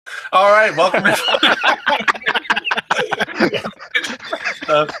All right, welcome. That's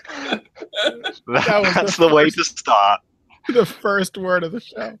the way to start. The first word of the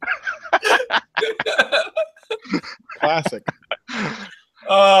show. Classic.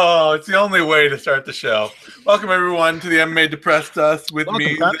 Oh, it's the only way to start the show. Welcome, everyone, to the MMA Depressed Us with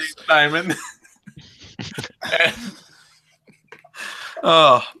me, Simon. And,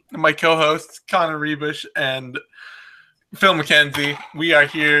 my co-hosts, Connor Rebush and Phil McKenzie. We are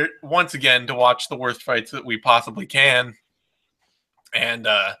here once again to watch the worst fights that we possibly can. And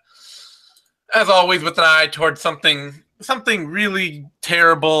as always, with an eye towards something really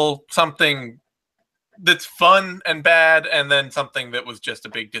terrible, something that's fun and bad, and then something that was just a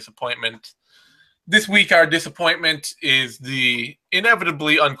big disappointment. This week, our disappointment is the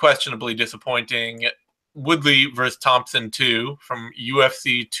inevitably, unquestionably disappointing Woodley versus Thompson 2 from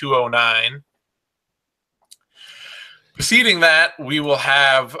UFC 209. Preceding that, we will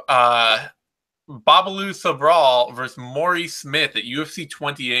have Sobral versus Maury Smith at UFC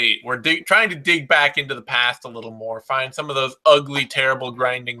 28. We're trying to dig back into the past a little more, find some of those ugly, terrible,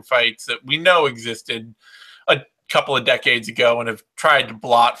 grinding fights that we know existed a couple of decades ago and have tried to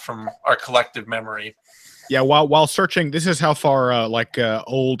blot from our collective memory. Yeah, while searching, this is how far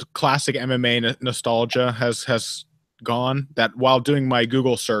old classic MMA nostalgia has gone. That while doing my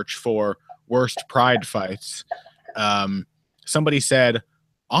Google search for worst Pride fights, somebody said,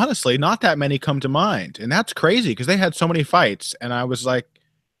 honestly, not that many come to mind. And that's crazy because they had so many fights. And I was like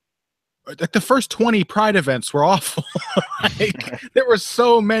the first 20 Pride events were awful. There were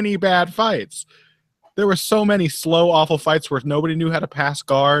so many bad fights. There were so many slow, awful fights where nobody knew how to pass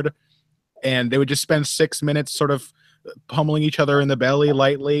guard. And they would just spend 6 minutes sort of pummeling each other in the belly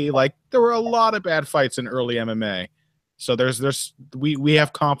lightly. Like, there were a lot of bad fights in early MMA. So we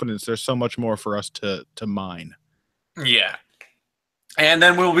have confidence. There's so much more for us to mine. Yeah. And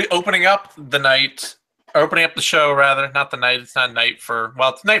then we'll be opening up the show, rather. Not the night. It's not night for,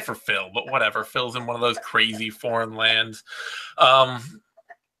 well, it's night for Phil, but whatever. Phil's in one of those crazy foreign lands.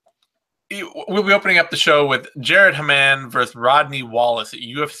 We'll be opening up the show with Jared Hamman versus Rodney Wallace at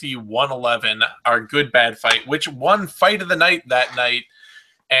UFC 111, our good bad fight, which won fight of the night that night.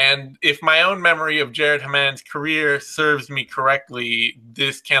 And if my own memory of Jared Hamman's career serves me correctly,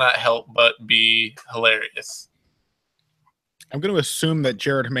 this cannot help but be hilarious. I'm going to assume that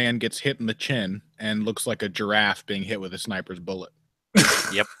Jared Hamman gets hit in the chin and looks like a giraffe being hit with a sniper's bullet.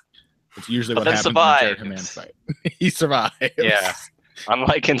 Yep. It's usually what happens in a Jared Hamman fight. He survives. Yeah.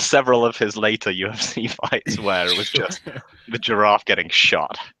 Unlike in several of his later UFC fights where it was just the giraffe getting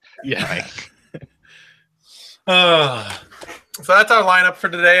shot. Yeah. So that's our lineup for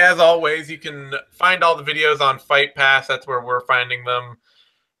today. As always, you can find all the videos on Fight Pass. That's where we're finding them.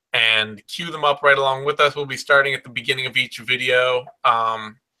 And queue them up right along with us. We'll be starting at the beginning of each video.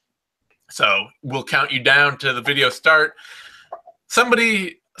 So we'll count you down to the video start.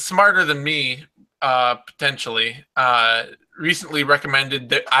 Somebody smarter than me, potentially, recently recommended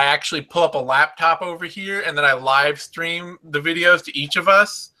that I actually pull up a laptop over here and then I live stream the videos to each of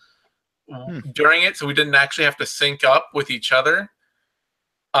us during it, so we didn't actually have to sync up with each other.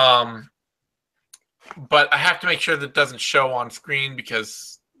 But I have to make sure that it doesn't show on screen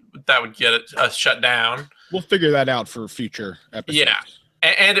because that would get us shut down. We'll figure that out for future episodes. Yeah.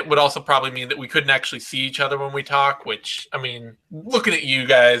 And it would also probably mean that we couldn't actually see each other when we talk, which, I mean, looking at you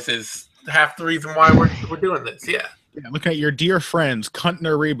guys is half the reason why we're doing this. Yeah. Yeah, looking at your dear friends,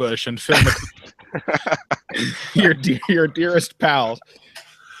 Kuntner Rebush and Phil your dearest pals.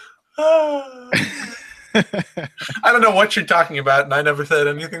 I don't know what you're talking about, and I never said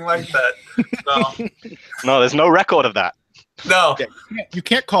anything like that. No, there's no record of that. No. Yeah, you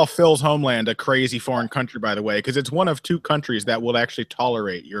can't call Phil's homeland a crazy foreign country, by the way, because it's one of two countries that will actually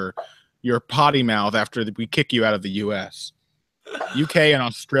tolerate your potty mouth after we kick you out of the U.S. UK and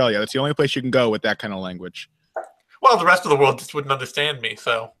Australia. That's the only place you can go with that kind of language. Well, the rest of the world just wouldn't understand me,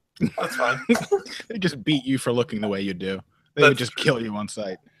 so that's fine. They just beat you for looking the way you do. They would just kill you on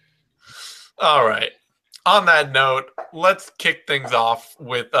sight. All right. On that note, let's kick things off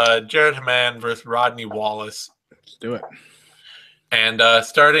with Jared Hamman versus Rodney Wallace. Let's do it. And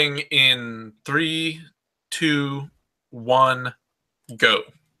starting in 3, 2, 1, go.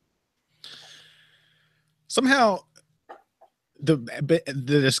 Somehow, the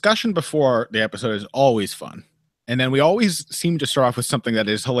discussion before the episode is always fun. And then we always seem to start off with something that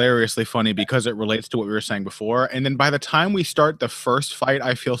is hilariously funny because it relates to what we were saying before. And then by the time we start the first fight,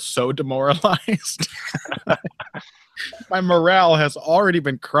 I feel so demoralized. My morale has already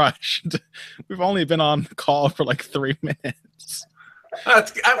been crushed. We've only been on the call for like 3 minutes.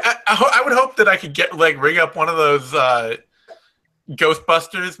 I would hope that I could rig up one of those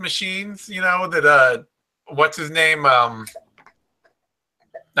Ghostbusters machines, you know, that what's his name?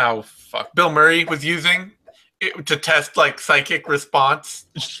 Bill Murray was using to test like psychic response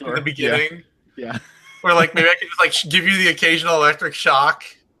in the beginning. Yeah. Where like maybe I could just like give you the occasional electric shock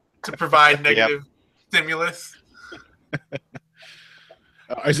to provide negative stimulus.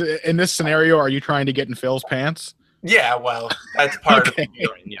 In this scenario, are you trying to get in Phil's pants? Yeah, well, that's part of it.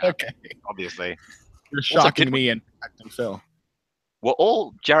 Yeah, Okay. Obviously. You're shocking me and protecting Phil. Were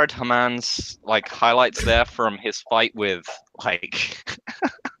all Jared Hamman's like highlights there from his fight with like?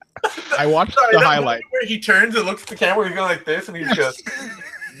 I watched the highlight where he turns and looks at the camera. He's going like this, and he's just.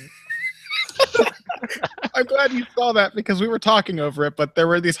 I'm glad you saw that because we were talking over it, but there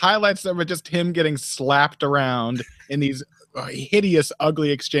were these highlights that were just him getting slapped around in these hideous, ugly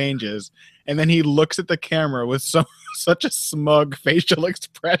exchanges, and then he looks at the camera with such a smug facial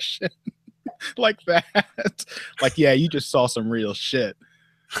expression. Like that. Like, yeah, you just saw some real shit.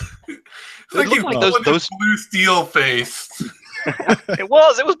 It's like you like those blue steel face. It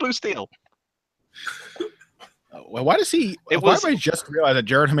was blue steel. Well, why does he? Why did I just realize that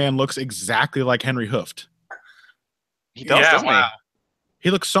Jared Hamman looks exactly like Henry Hooft? He does, doesn't he?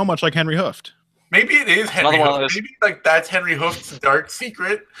 He looks so much like Henry Hooft. Maybe it is Henry Hooft. Maybe like that's Henry Hooft's dark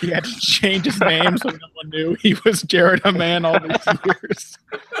secret. He had to change his name so no one knew he was Jared Hamman all these years.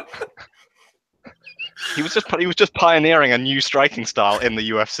 He was just pioneering a new striking style in the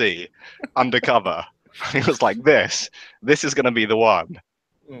UFC, undercover. He was like, this is gonna be the one.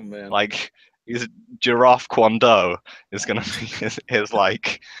 Oh man! Like his Giraffe Kwando is gonna be his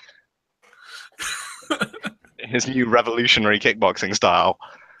like his new revolutionary kickboxing style.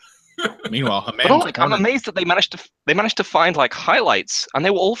 Meanwhile, but I'm amazed that they managed to find like highlights, and they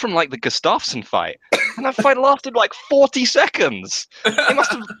were all from like the Gustafsson fight, and that fight lasted like 40 seconds. They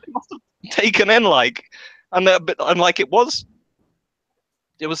must have taken in like, and like it was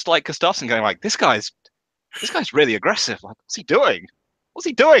like Gustafsson going like, this guy's really aggressive. Like, what's he doing?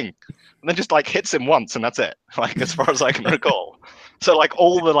 And then just like hits him once, and that's it. Like as far as I can recall. So like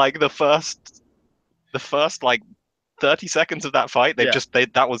all the first like 30 seconds of that fight,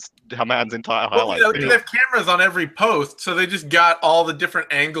 that was Hamman's entire highlight. You know, they have cameras on every post, so they just got all the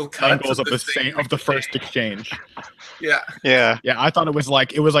different angles of the first exchange. Yeah. I thought it was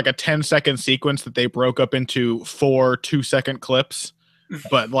like a 10-second sequence that they broke up into 4 2-second clips,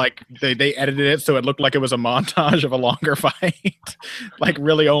 but like they edited it so it looked like it was a montage of a longer fight. Like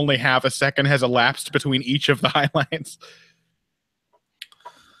really only half a second has elapsed between each of the highlights.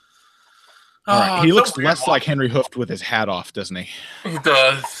 All right. He looks less like Henry Hooft with his hat off, doesn't he? He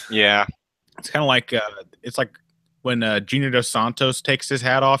does. Yeah. It's kind of like it's like when Junior Dos Santos takes his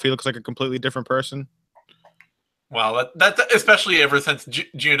hat off, he looks like a completely different person. Well, that's especially ever since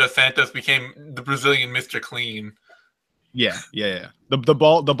Junior Dos Santos became the Brazilian Mr. Clean. Yeah.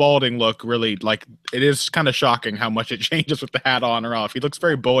 The balding look really, like, it is kind of shocking how much it changes with the hat on or off. He looks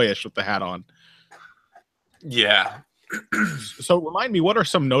very boyish with the hat on. Yeah. So remind me, what are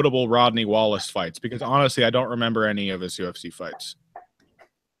some notable Rodney Wallace fights? Because honestly, I don't remember any of his UFC fights.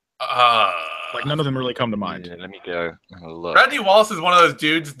 Like none of them really come to mind. Yeah, let me go have a look. Rodney Wallace is one of those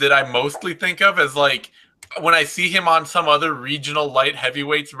dudes that I mostly think of as like when I see him on some other regional light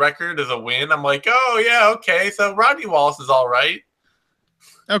heavyweights record as a win, I'm like, oh yeah, okay, so Rodney Wallace is all right.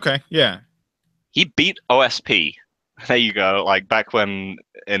 Okay, yeah. He beat OSP. There you go. Like back when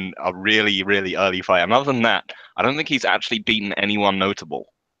in a really, really early fight. And other than that, I don't think he's actually beaten anyone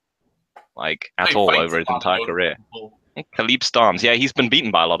notable, like at all over his entire career. Khalib Starnes, yeah, he's been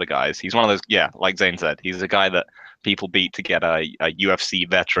beaten by a lot of guys. He's one of those, yeah, like Zane said, he's a guy that people beat to get a UFC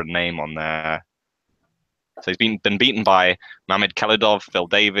veteran name on there. So he's been beaten by Mamed Khalidov, Phil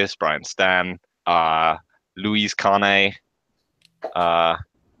Davis, Brian Stan, Luis Carne,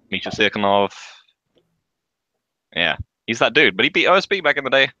 Misha Sirkunov. Yeah, he's that dude. But he beat OSP back in the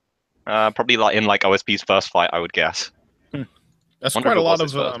day. Probably like in like OSP's first fight, I would guess. That's quite a lot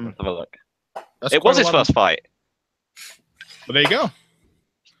of. It was his first fight. But there you go.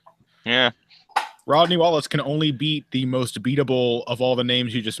 Yeah. Rodney Wallace can only beat the most beatable of all the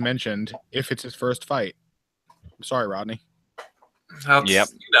names you just mentioned if it's his first fight. I'm sorry, Rodney. Yep. You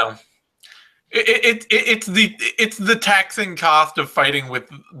know, it's the taxing cost of fighting with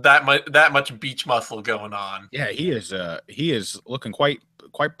that much beach muscle going on. Yeah, he is looking quite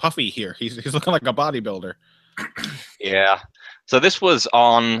puffy here. He's looking like a bodybuilder. Yeah. So this was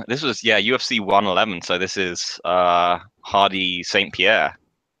UFC 111. So this is Hardy St. Pierre,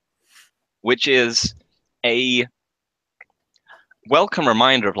 which is a welcome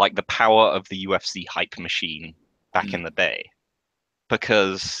reminder of like the power of the UFC hype machine back in the day,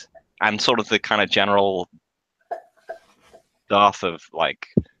 and sort of the kind of general dearth of like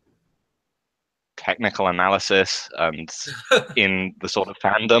technical analysis and in the sort of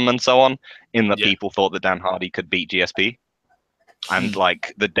fandom and so on, in that people thought that Dan Hardy could beat GSP. And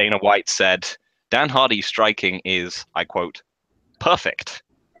like the Dana White said, Dan Hardy's striking is, I quote, perfect.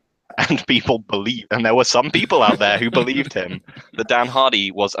 And people believe, and there were some people out there who believed him, that Dan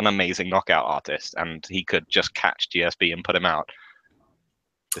Hardy was an amazing knockout artist and he could just catch GSP and put him out.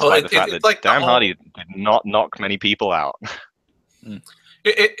 Despite the fact that like Dan Hardy did not knock many people out.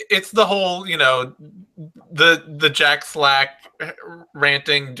 It's the whole, you know, the Jack Slack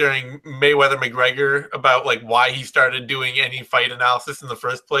ranting during Mayweather McGregor about like why he started doing any fight analysis in the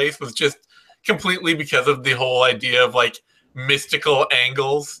first place was just completely because of the whole idea of like mystical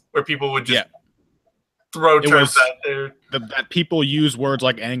angles where people would just throw terms out there. That people use words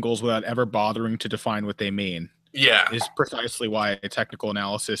like angles without ever bothering to define what they mean. Yeah, is precisely why technical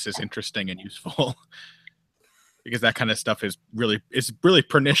analysis is interesting and useful. Because that kind of stuff is really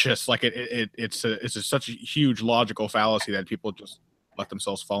pernicious. Like it's such a huge logical fallacy that people just let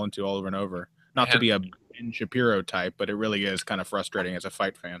themselves fall into all over and over. Not to be a Ben Shapiro type, but it really is kind of frustrating as a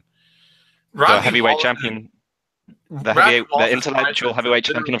fight fan. The heavyweight champion, the intellectual heavyweight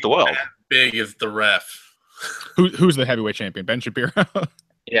champion of the world. Big is the ref. Who's the heavyweight champion? Ben Shapiro.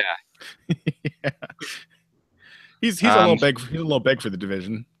 Yeah. Yeah. He's a little big. He's a little big for the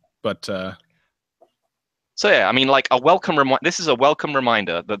division, but. So yeah, I mean, like this is a welcome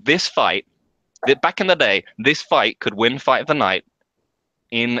reminder that this fight, that back in the day, this fight could win Fight of the Night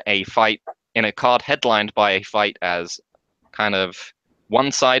in a card headlined by a fight as kind of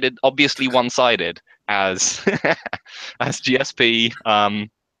one-sided, obviously one-sided as as GSP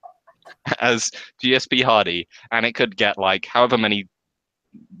Hardy, and it could get like however many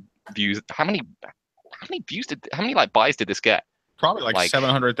views. How many like buys did this get? Probably like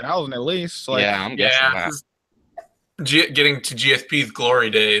 700,000 at least. Like, yeah, I'm guessing that. Getting to GSP's glory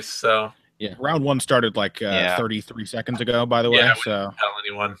days. So yeah, round one started like 33 seconds ago. By the way, so tell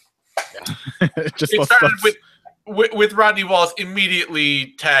anyone. Yeah. It started with Rodney Wallace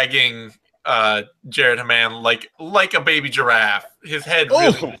immediately tagging Jared Hamman like a baby giraffe. His head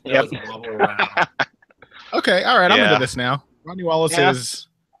really does wobble around. Okay, all right, I'm into this now. Rodney Wallace is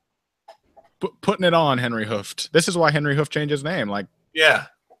putting it on Henry Hooft. This is why Henry Hooft changed his name. Like yeah,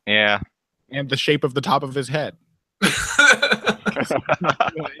 and the shape of the top of his head.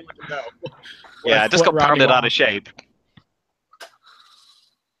 Yeah, it just got pounded out of shape.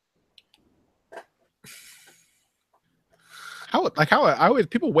 How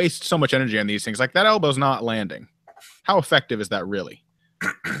people waste so much energy on these things? Like that elbow's not landing. How effective is that really?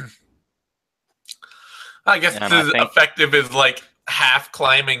 I guess it's as effective as like half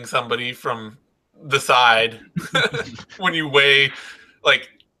climbing somebody from the side when you weigh like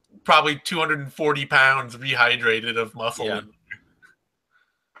probably 240 pounds rehydrated of muscle. Yeah.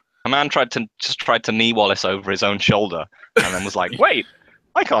 A man tried to knee Wallace over his own shoulder and then was like, wait,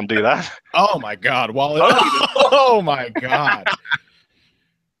 I can't do that. Oh my God, Wallace. Oh my God.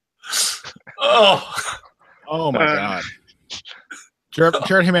 Oh my God. Jared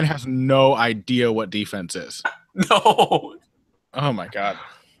Hamman has no idea what defense is. No. Oh my God.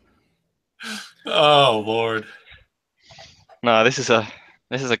 Oh Lord. No, this is a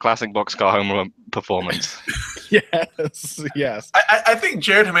classic boxcar home run performance. Yes. I think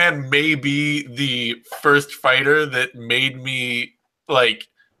Jared Hamman may be the first fighter that made me like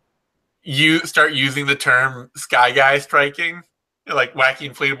start using the term "sky guy" striking, like wacky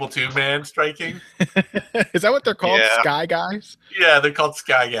inflatable tube man striking. Is that what they're called? Sky guys? Yeah, they're called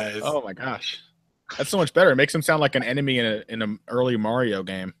sky guys. Oh my gosh, that's so much better. It makes him sound like an enemy in an early Mario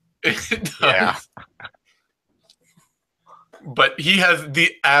game. It does. Yeah. But he has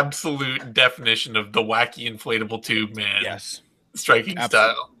the absolute definition of the wacky inflatable tube man. Yes. Striking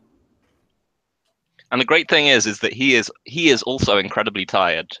style. And the great thing is that he is also incredibly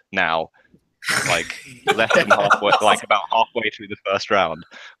tired now. Like less than halfway, like about halfway through the first round.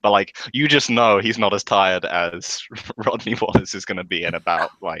 But like you just know he's not as tired as Rodney Wallace is going to be in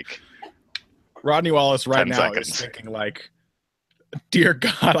about like. Rodney Wallace right now seconds. Is thinking like, dear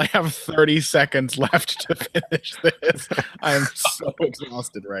God, I have 30 seconds left to finish this. I am so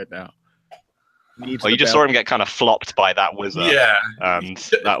exhausted right now. Well, you just saw him get kind of flopped by that wizard. Yeah. And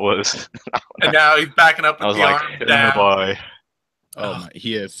that was... And now he's backing up with the arm down. Oh, boy. Oh, my,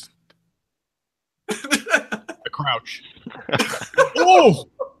 he is. A crouch. Oh!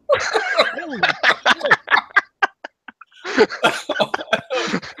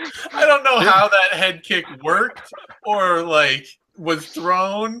 I don't know how that head kick worked or like was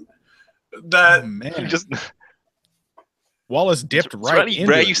thrown. That man, Wallace dipped right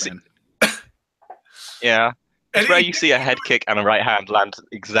into it. Yeah, It's rare you see a head kick and a right hand land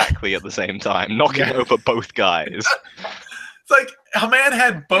exactly at the same time, knocking over both guys. It's like Hamman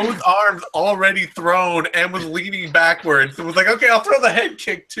had both arms already thrown and was leaning backwards. It was like, okay, I'll throw the head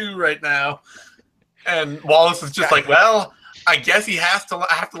kick too right now. And Wallace is just like, well, I guess I have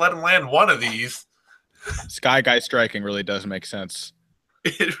to let him land one of these. Sky Guy striking really does make sense.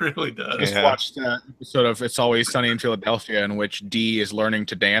 It really does. Just watched that episode of It's Always Sunny in Philadelphia in which Dee is learning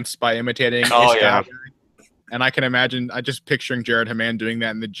to dance by imitating Oh, Sky yeah. Guy. And I can imagine, I just picturing Jared Hamman doing that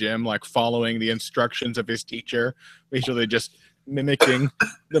in the gym, like following the instructions of his teacher, basically just mimicking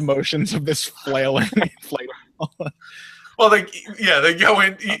the motions of this flailing inflatable. Well, they go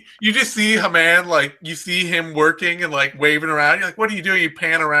in. You just see Hamman, like, you see him working and, like, waving around. You're like, what are you doing? You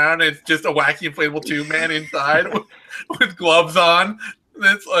pan around, and it's just a wacky inflatable tube man inside with gloves on. And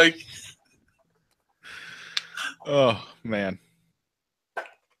it's like... Oh, man.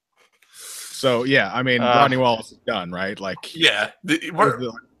 So, yeah, I mean, Rodney Wallace is done, right? Like, yeah.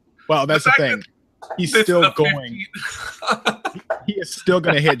 Well, that's the thing. He's still going. He is still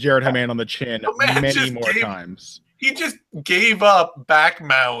going to hit Jared Hamman on the chin many more times. He just gave up back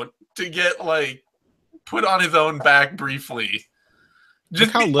mount to get, like, put on his own back briefly.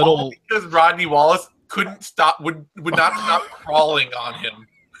 Just how little, because Rodney Wallace couldn't stop, would not stop crawling on him.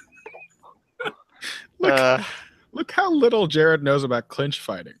 Look how little Jared knows about clinch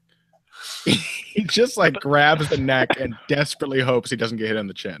fighting. He just like grabs the neck and desperately hopes he doesn't get hit in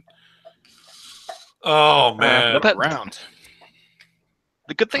the chin. Oh man! Round.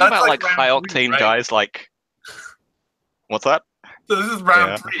 The good thing about like high octane right? guys, like what's that? So this is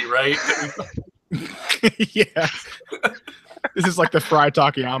round 3, right? Yeah. This is like the Fry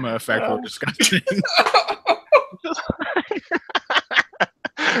Takayama effect we're discussing.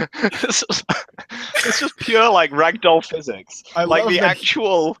 It's just pure like ragdoll physics. Like the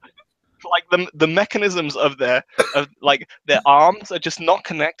actual, like the mechanisms of their arms are just not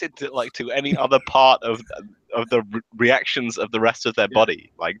connected to any other part of the reactions of the rest of their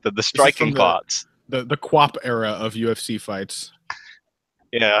body. Like the striking parts. The Quap era of UFC fights.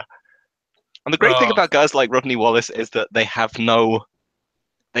 Yeah. And the great thing about guys like Rodney Wallace is that they have no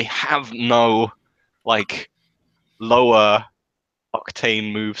like lower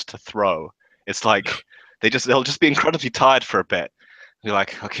octane moves to throw. It's like they'll just be incredibly tired for a bit. Be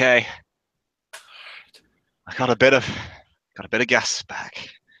like, okay, I got a bit of gas back.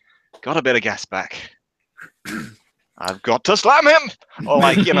 I've got to slam him, or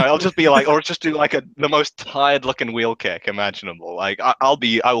like it'll just be like, or just do like the most tired looking wheel kick imaginable. Like I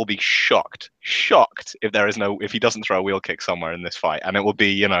will be shocked if he doesn't throw a wheel kick somewhere in this fight, and it will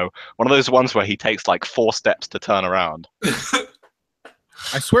be one of those ones where he takes like 4 steps to turn around.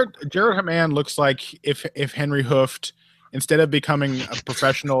 I swear, Jared Hamman looks like if Henry Hooft, instead of becoming a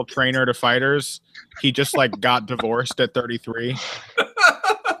professional trainer to fighters, he just like got divorced at 33.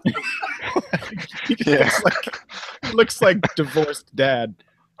 He looks like divorced dad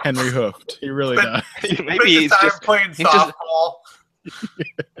Henry Hooft. He really does. Maybe he's just playing softball.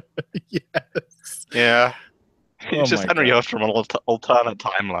 Yes. Yeah. He's just Henry Hooft from an alternate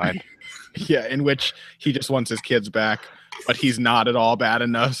timeline. Yeah, in which he just wants his kids back, but he's not at all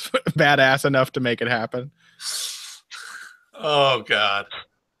badass enough to make it happen. Oh God.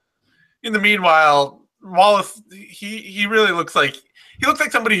 In the meanwhile, Wallace, he really looks like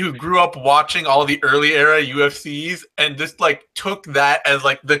somebody who grew up watching all the early era UFCs and just like took that as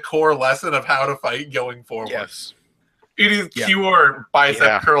like the core lesson of how to fight going forward. Yes. It is pure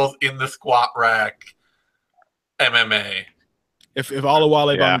bicep curls in the squat rack MMA. If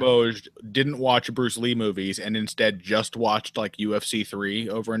Oluwale Bongboj didn't watch Bruce Lee movies and instead just watched like UFC 3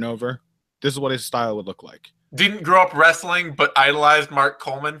 over and over, this is what his style would look like. Didn't grow up wrestling, but idolized Mark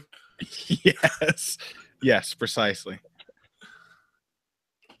Coleman. Yes, precisely.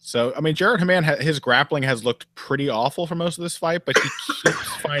 So, I mean, Jared Hamman, his grappling has looked pretty awful for most of this fight, but he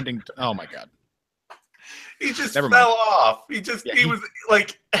keeps finding... Oh, my God. He just fell off. He was,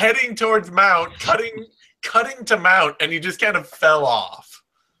 like, heading towards mount, cutting to mount, and he just kind of fell off.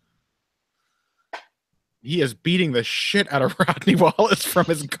 He is beating the shit out of Rodney Wallace from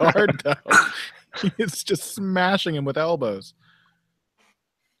his guard, though. He is just smashing him with elbows.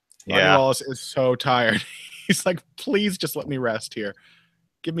 Rodney Wallace is so tired. He's like, please just let me rest here.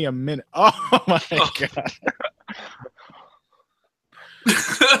 Give me a minute. Oh my God.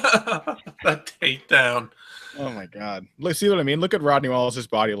 That takedown. Oh my God. Look, see what I mean? Look at Rodney Wallace's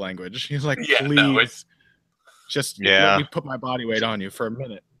body language. He's like, please just let me put my body weight on you for a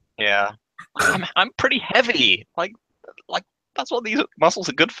minute. Yeah. I'm pretty heavy. Like that's what these muscles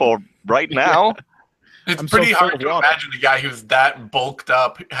are good for right now. It's I'm pretty so full hard of to water. imagine a guy who's that bulked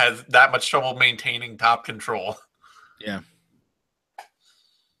up has that much trouble maintaining top control. Yeah.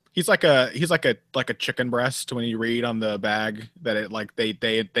 He's like a chicken breast when you read on the bag that it like they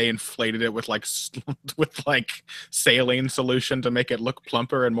inflated it with like with like saline solution to make it look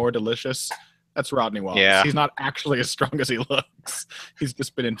plumper and more delicious. That's Rodney Wallace. Yeah. He's not actually as strong as he looks. He's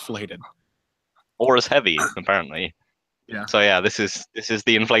just been inflated. Or as heavy, apparently. Yeah. So yeah, this is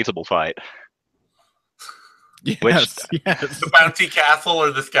the inflatable fight. Yes. Which- yes. The bounty castle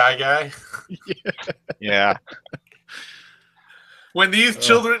or the sky guy. Yeah. When these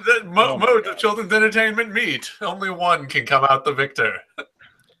children modes of children's entertainment meet, only one can come out the victor.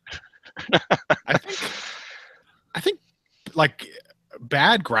 I think like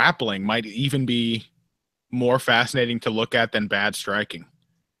bad grappling might even be more fascinating to look at than bad striking.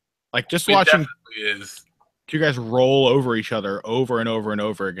 Like just It watching definitely is. you guys roll over each other over and over and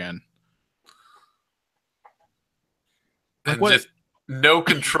over again. Like And just no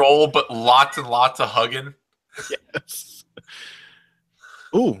control, but lots and lots of hugging. Yes.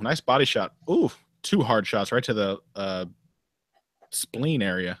 Ooh, nice body shot. Ooh, 2 hard shots right to the spleen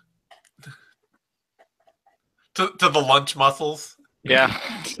area. To the lunch muscles. Yeah.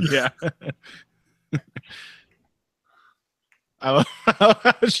 Yeah. I love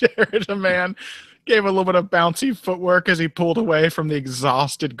how Sheridan Man gave a little bit of bouncy footwork as he pulled away from the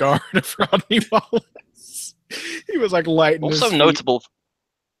exhausted guard of Rodney Wallace. He was like lighting his Also feet. notable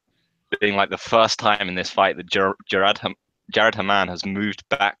being like the first time in this fight that Jared Hamman has moved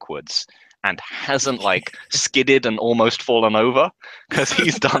backwards and hasn't like skidded and almost fallen over, because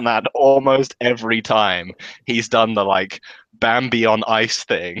he's done that almost every time. He's done the like Bambi on ice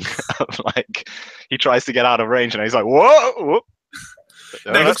thing. Like he tries to get out of range and he's like, whoa.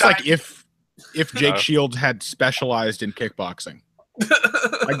 It looks like if Jake Uh, Shields had specialized in kickboxing.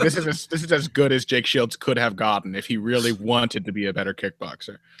 Like this is as good as Jake Shields could have gotten if he really wanted to be a better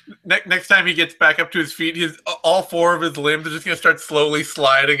kickboxer. Next time he gets back up to his feet, all 4 of his limbs are just going to start slowly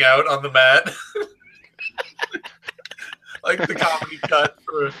sliding out on the mat. Like the comedy cut.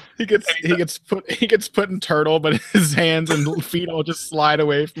 He gets put in turtle, but his hands and feet all just slide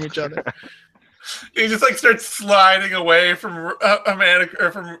away from each other. He just like starts sliding away from a man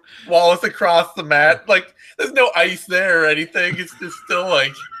or from Wallace across the mat. Like there's no ice there or anything. It's just still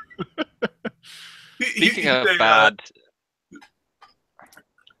like. Speaking of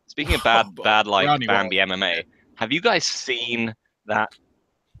bad like Rodney Bambi MMA, have you guys seen that?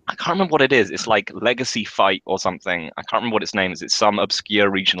 I can't remember what it is. It's like Legacy Fight or something. I can't remember what its name is. It's some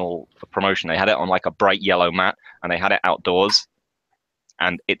obscure regional promotion. They had it on like a bright yellow mat and they had it outdoors.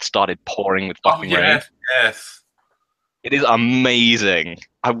 And it started pouring with fucking rain. Yes. It is amazing.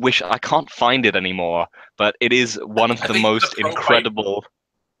 I can't find it anymore, but it is one of the most incredible.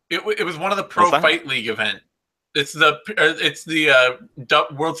 It was one of the Pro Fight League event. It's the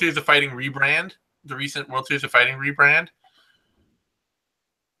World Series of Fighting rebrand. The recent World Series of Fighting rebrand.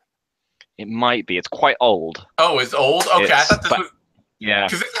 It might be. It's quite old. Oh, it's old. Okay, I thought this was. Yeah,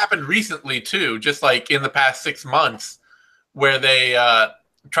 because this happened recently too, just like in the past 6 months, where they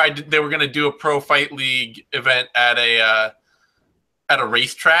they were going to do a Pro Fight League event at a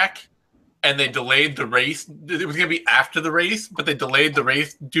racetrack, and they delayed the race. It was going to be after the race, but they delayed the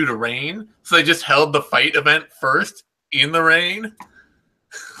race due to rain, so they just held the fight event first in the rain.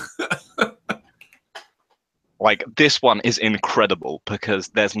 like this one is incredible because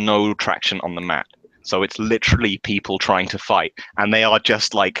there's no traction on the mat. So it's literally people trying to fight, and they are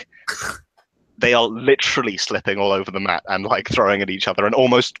just like, they are literally slipping all over the mat and like throwing at each other and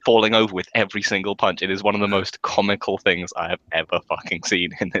almost falling over with every single punch. It is one of the most comical things I have ever fucking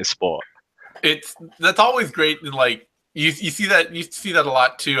seen in this sport. That's always great. And like you see that a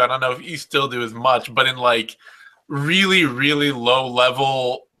lot too. I don't know if you still do as much, but in like really, really low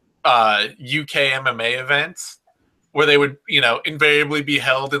level UK MMA events where they would, invariably be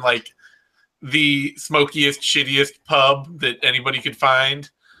held in like the smokiest, shittiest pub that anybody could find.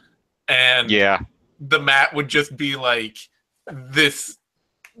 And the mat would just be like this,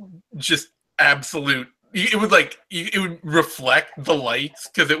 just absolute. It would reflect the lights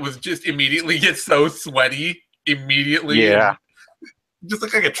because it was just immediately get so sweaty immediately. Yeah, just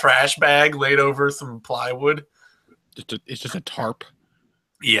look like a trash bag laid over some plywood. It's just a tarp.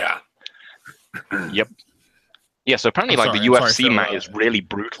 Yeah. Yep. Yeah. So apparently, the UFC mat is really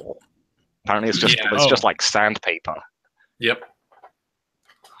brutal. Apparently, it's just like sandpaper. Yep.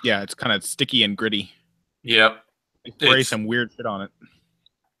 Yeah, it's kind of sticky and gritty. Yep. Spray some weird shit on it.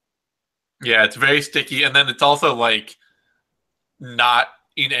 Yeah, it's very sticky, and then it's also like not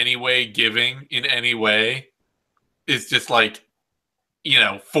in any way giving in any way. It's just like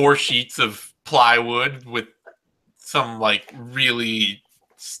 4 sheets of plywood with some like really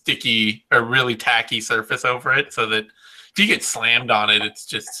sticky or really tacky surface over it, so that if you get slammed on it, it's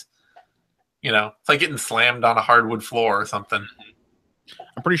just, you know, it's like getting slammed on a hardwood floor or something.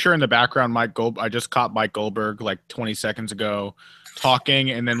 I'm pretty sure in the background, I just caught Mike Goldberg like 20 seconds ago talking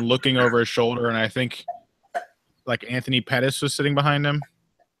and then looking over his shoulder, and I think like Anthony Pettis was sitting behind him,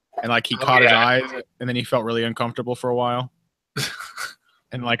 and like he caught his eyes, and then he felt really uncomfortable for a while,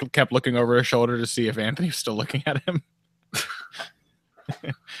 and like kept looking over his shoulder to see if Anthony was still looking at him.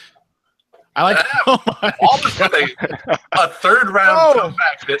 I like Wallace with a third round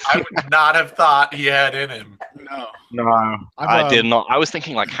comeback that I would not have thought he had in him. No, I did not. I was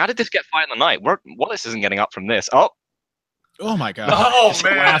thinking, like, how did this get fight in the night? Wallace isn't getting up from this. Oh my god! Oh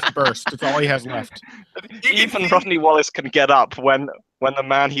man! Last burst. It's all he has left. Even Rodney Wallace can get up when the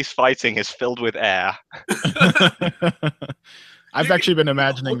man he's fighting is filled with air. I've actually been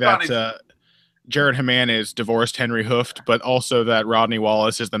imagining that Jared Hamman is divorced Henry Hooft, but also that Rodney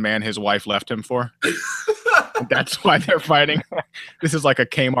Wallace is the man his wife left him for. That's why they're fighting. This is like a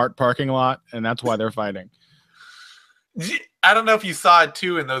Kmart parking lot, and that's why they're fighting. I don't know if you saw it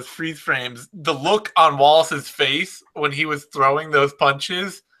too in those freeze frames. The look on Wallace's face when he was throwing those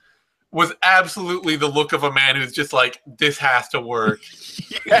punches was absolutely the look of a man who's just like, this has to work.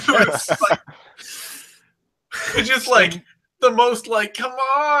 Yes. just like the most like, come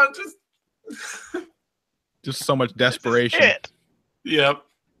on, just so much desperation. Yep.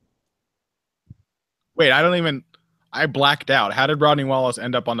 Wait, I blacked out. How did Rodney Wallace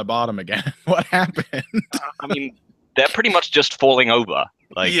end up on the bottom again? What happened? I mean, they're pretty much just falling over.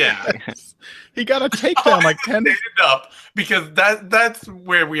 Like, yeah, he got a takedown like 10. Stand up because that's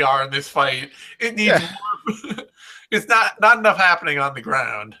where we are in this fight. It needs more. It's not enough happening on the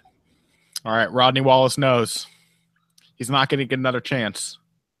ground. All right, Rodney Wallace knows he's not going to get another chance.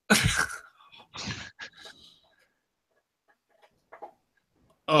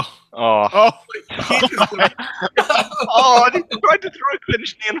 Oh, he tried to throw a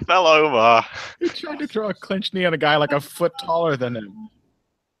clinch knee and fell over. He tried to throw a clinch knee on a guy like a foot taller than him.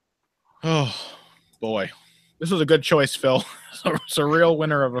 Oh, boy. This was a good choice, Phil. It's a real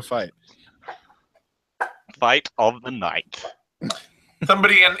winner of a fight. Fight of the night.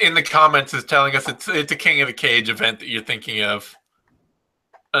 Somebody in the comments is telling us it's a King of the Cage event that you're thinking of.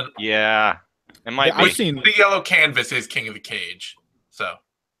 Yeah. It might be. I've seen the yellow canvas is King of the Cage. So...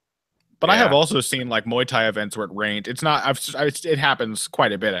 But I have also seen like Muay Thai events where it rained. It's not. It happens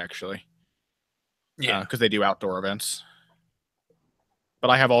quite a bit actually. Yeah, because they do outdoor events.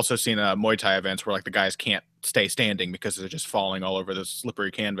 But I have also seen Muay Thai events where like the guys can't stay standing because they're just falling all over the slippery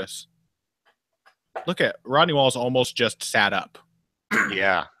canvas. Look at Rodney Wallace almost just sat up.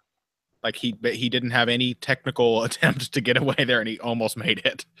 Yeah, like he didn't have any technical attempt to get away there, and he almost made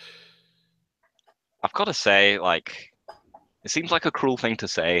it. I've got to say, like, it seems like a cruel thing to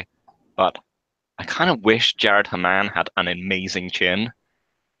say, but I kind of wish Jared Hamman had an amazing chin.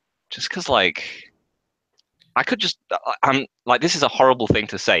 Just because, like, I could just... I'm like, this is a horrible thing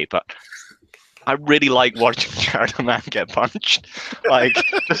to say, but I really like watching Jared Hamman get punched. Like,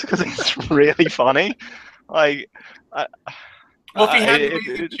 just because it's really funny. Like... well, if he had an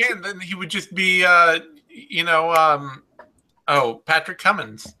amazing chin, then he would just be, Patrick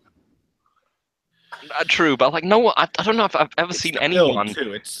Cummins. True, but like I don't know if I've ever seen anyone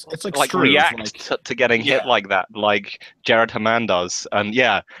it's like react to getting hit like that, like Jared Hamman does. And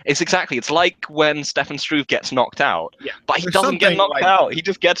yeah, it's like when Stefan Struve gets knocked out, but he doesn't get knocked out. He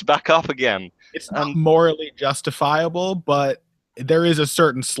just gets back up again. It's not morally justifiable, but there is a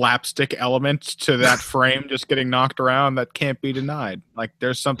certain slapstick element to that frame just getting knocked around that can't be denied. Like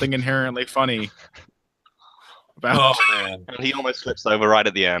there's something inherently funny about. Oh man, and he almost slips over right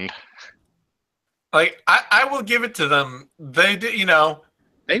at the end. Like, I will give it to them. They did,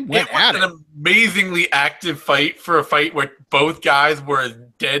 they went at it. An amazingly active fight for a fight where both guys were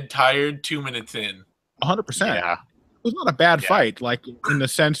dead tired 2 minutes in. 100%. Yeah. It was not a bad fight, like, in the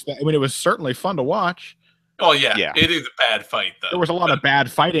sense that, it was certainly fun to watch. Oh, yeah. It is a bad fight, though. There was a lot of bad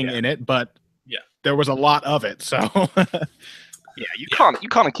fighting in it, but there was a lot of it, so... Yeah, you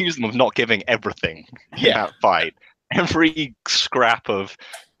can't accuse them of not giving everything in that fight. Every scrap of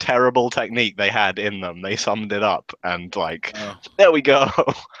terrible technique they had in them, they summed it up, and like, there we go.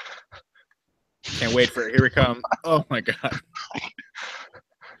 Can't wait for it. Here we come. Oh my god!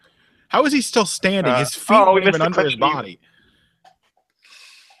 How is he still standing? His feet weren't even under his body.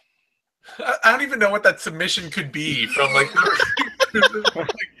 I don't even know what that submission could be from like.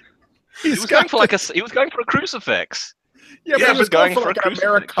 He was going for a crucifix. Yeah, but he was going for like an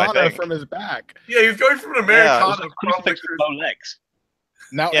Americana from his back. Yeah, he was going for an Americana from crucifix with no legs.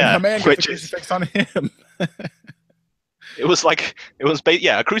 Now, Yeah, and Hamman gets which a is- crucifix on him. It was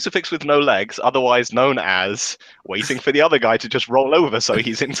a crucifix with no legs, otherwise known as waiting for the other guy to just roll over so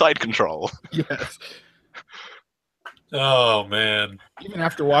he's inside control. Yes. Oh man. Even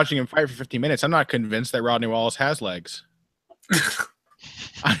after watching him fight for 50 minutes, I'm not convinced that Rodney Wallace has legs.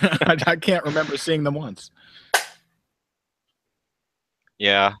 I can't remember seeing them once.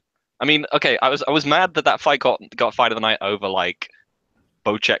 Yeah, I mean, okay, I was mad that fight got fight of the night over like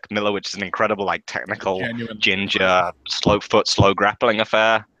Bocek Miller, which is an incredible like technical Genuine. ginger slow grappling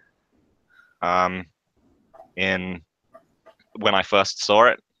affair. In when I first saw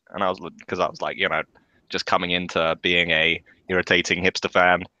it, and I was like, just coming into being a irritating hipster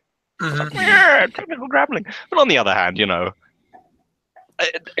fan. Mhm. Yeah, technical grappling. But on the other hand,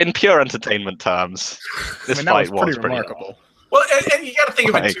 in pure entertainment terms, this I mean, that fight was pretty pretty remarkable. Well, and you got to think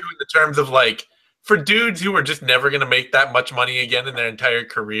of it Like- too in the terms of like for dudes who are just never going to make that much money again in their entire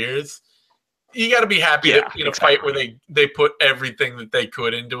careers. You got to be happy Yeah, that in a exactly. fight where they put everything that they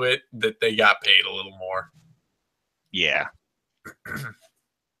could into it, that they got paid a little more. Yeah.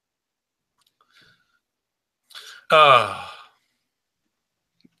 Uh,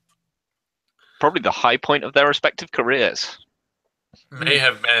 Probably the high point of their respective careers. may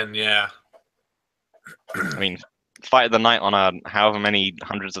have been, yeah. I mean, fight of the night on a however many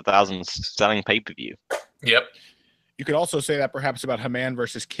hundreds of thousands selling pay-per-view. Yep. You could also say that perhaps about Hamman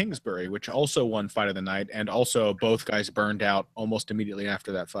versus Kingsbury, which also won fight of the night, and also both guys burned out almost immediately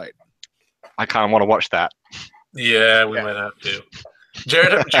after that fight. I kind of want to watch that. Yeah, we might have to.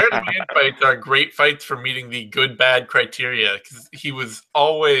 Jared Hamman fights are great fights for meeting the good-bad criteria because he was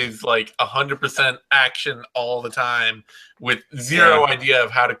always like 100% action all the time with zero idea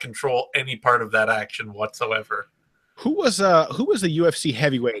of how to control any part of that action whatsoever. Who was the UFC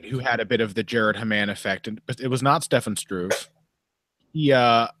heavyweight who had a bit of the Jared Hamman effect? But it was not Stefan Struve. He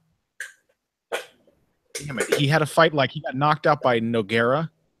damn it, he had a fight like he got knocked out by Nogueira.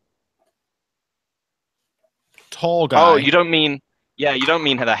 Tall guy. Oh, you don't mean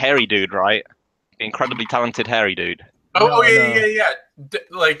the hairy dude, right? The incredibly talented hairy dude. Oh, No, yeah, no. yeah.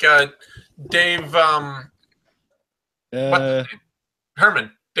 Dave what's his name?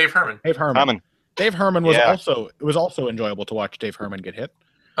 Herman. Dave Herman. Dave Herman. Hamman. Dave Herman was Yeah. also enjoyable to watch Dave Herman get hit.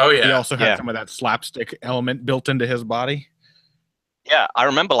 Oh He yeah. also had Yeah. some of that slapstick element built into his body. Yeah, I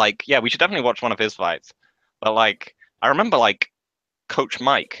remember we should definitely watch one of his fights. But I remember Coach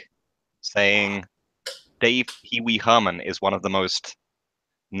Mike saying Dave Pee-wee Herman is one of the most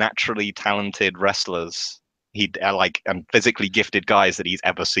naturally talented wrestlers and physically gifted guys that he's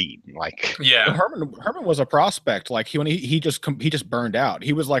ever seen. Yeah. Herman was a prospect. Like he just burned out.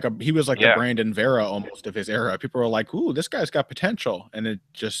 He was like the Yeah. Brandon Vera almost of his era. People were like, "Ooh, this guy's got potential," and it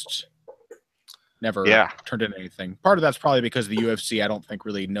just never turned into anything. Part of that's probably because the UFC, I don't think,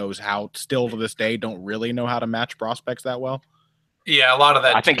 really knows how. Still to this day, don't really know how to match prospects that well. Yeah, a lot of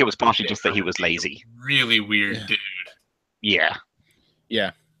that. I think it was partially just that he was lazy. Really weird Yeah. dude. Yeah.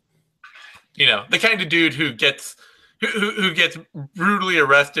 Yeah, The kind of dude who gets brutally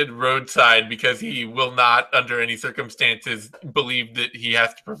arrested roadside because he will not, under any circumstances, believe that he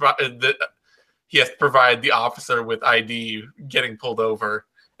has to provide the officer with ID getting pulled over,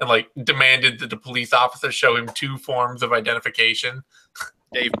 and demanded that the police officer show him 2 forms of identification.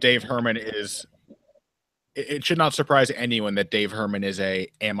 Dave Herman is. It should not surprise anyone that Dave Herman is a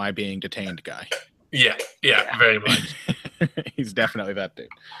 "Am I being detained?" guy. Yeah, very much. He's definitely that dude.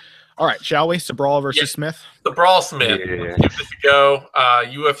 All right, shall we? Sobral versus Yeah. Smith. The Brawl Smith. Yeah. Let's give this a go.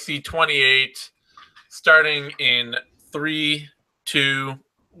 UFC 28, starting in 3, 2,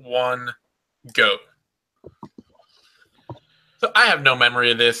 1, go. So I have no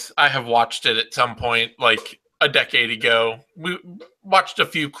memory of this. I have watched it at some point, like a decade ago. We watched a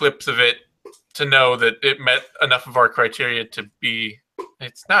few clips of it to know that it met enough of our criteria to be.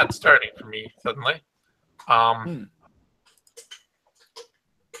 It's not starting for me suddenly. I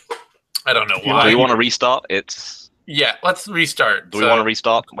don't know Do why. we want to restart? Yeah, let's restart. Do we want to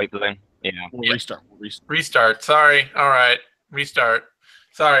restart? Wait for them. Yeah. We'll restart. Restart. Sorry. All right. Restart.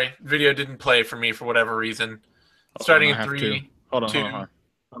 Sorry. Video didn't play for me for whatever reason. Starting in 3. Hold on. 2.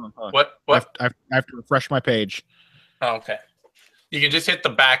 Hold on. What? I have to refresh my page. Oh, okay. You can just hit the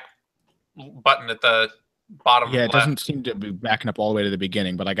back button at the bottom Yeah, it left. doesn't seem to be backing up all the way to the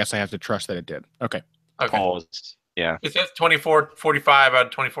beginning, but I guess I have to trust that it did. Okay. Okay. Pause. Yeah. It says 24:45 out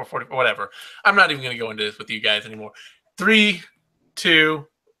of 24:44, whatever. I'm not even going to go into this with you guys anymore. 3, 2,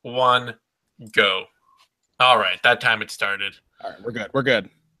 1, go. All right. That time it started. All right, we're good.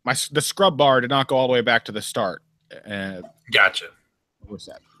 The scrub bar did not go all the way back to the start. Gotcha. What's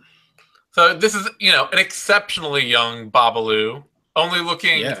that? So this is, an exceptionally young Babalu only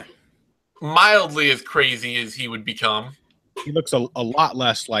looking mildly as crazy as he would become. He looks a lot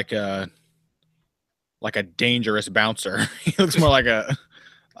less like a dangerous bouncer. He looks more like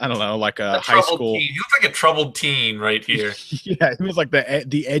I don't know, like a high school. Teen. He looks like a troubled teen right here. Yeah, he was like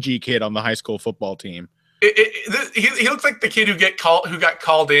the edgy kid on the high school football team. He looks like the kid who got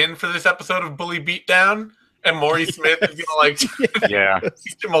called in for this episode of Bully Beatdown, and Maury Smith is gonna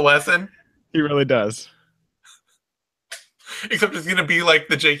teach him a lesson. He really does. Except it's gonna be like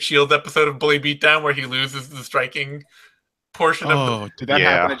the Jake Shields episode of Bully Beatdown where he loses the striking portion of the. Did that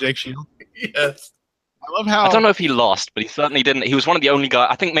happen to Jake Shields? Yes. I love how I don't know if he lost, but he certainly didn't. He was one of the only guys.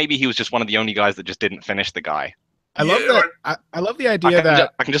 I think maybe he was just one of the only guys that just didn't finish the guy. I love that. I love the idea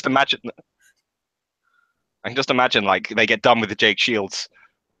that I can just imagine. I can just imagine like they get done with the Jake Shields.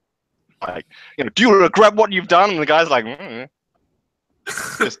 Like, do you regret what you've done? And the guy's like,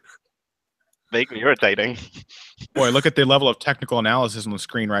 just vaguely irritating. Boy, look at the level of technical analysis on the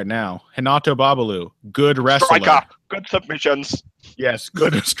screen right now. Hinato Babalu, good wrestler. Striker, good submissions. Yes,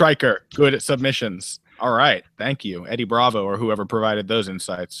 good striker, good at submissions. All right, thank you, Eddie Bravo, or whoever provided those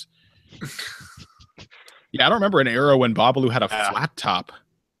insights. Yeah, I don't remember an era when Babalu had a flat top.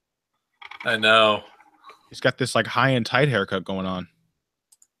 I know. He's got this like high and tight haircut going on.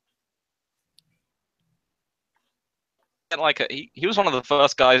 Like he was one of the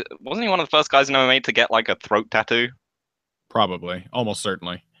first guys. Wasn't he one of the first guys in MMA to get like a throat tattoo? Probably, almost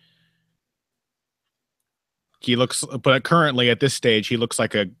certainly. He looks, but currently at this stage, he looks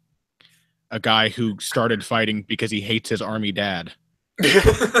like a guy who started fighting because he hates his army dad. That's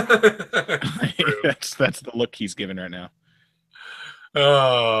the look he's giving right now.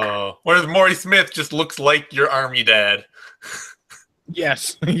 Oh, whereas Maury Smith just looks like your army dad.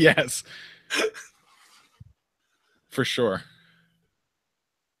 Yes, yes, for sure.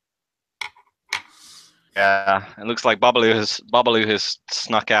 Yeah, it looks like Babalu has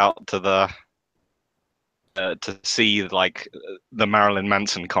snuck out to the to see like the Marilyn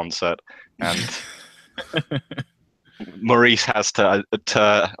Manson concert, and Maurice has to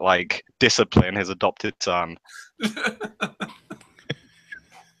like discipline his adopted son.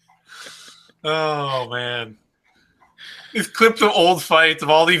 Oh man, these clips of old fights of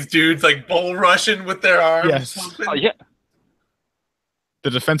all these dudes like bull rushing with their arms. Yes. Oh yeah.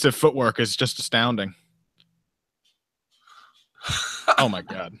 The defensive footwork is just astounding. Oh my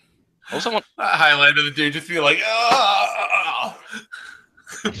god. Also want a highlight of the dude just be like, oh.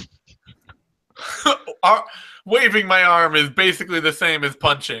 Waving my arm is basically the same as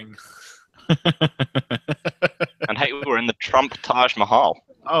punching. And hey, we're in the Trump Taj Mahal.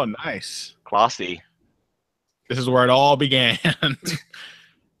 Oh, nice. Classy. This is where it all began.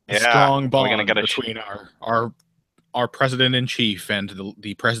 A strong bond get between our president-in-chief and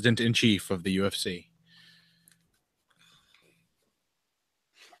the president-in-chief of the UFC.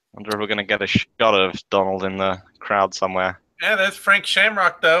 Wonder if we're going to get a shot of Donald in the crowd somewhere. Yeah, there's Frank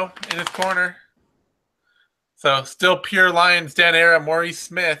Shamrock, though, in his corner. So, still pure Lions Den era Maurice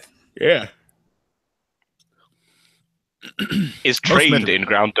Smith. Yeah. Is trained in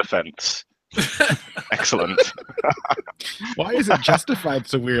ground defense. Excellent. Why is it justified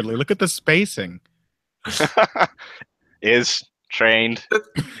so weirdly? Look at the spacing. Is trained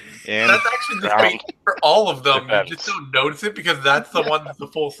in That's actually the ground spacing for all of them. defense. You just don't notice it because that's the one that's the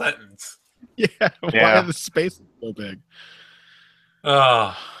full sentence. Yeah. Why are the spaces so big?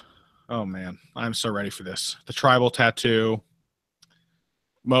 Oh man, I'm so ready for this. The tribal tattoo.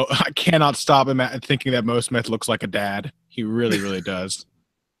 I cannot stop thinking that Mo Smith looks like a dad. He really, really does.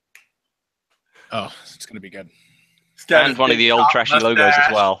 Oh, it's gonna be good. And one of the old trashy logos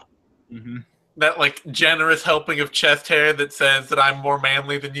as well. Mm-hmm. That like generous helping of chest hair that says that I'm more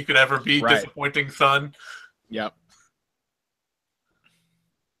manly than you could ever be, Right. disappointing son. Yep.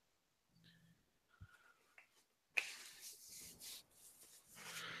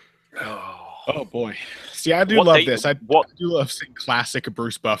 Oh boy. See, I do What love they- this. I what- do love seeing classic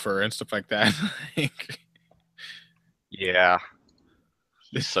Bruce Buffer and stuff like that. Yeah.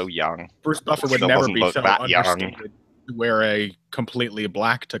 He's so young. Bruce Buffer would Still never doesn't be look so that young. understated to wear a completely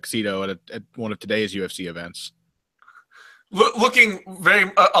black tuxedo at one of today's UFC events. Looking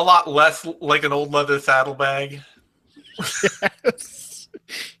a lot less like an old leather saddlebag. Yes.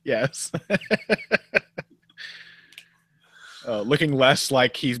 Yes. Looking less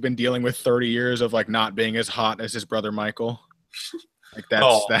like he's been dealing with 30 years of like not being as hot as his brother Michael. Like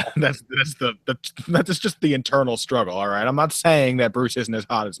that's just the internal struggle. All right, I'm not saying that Bruce isn't as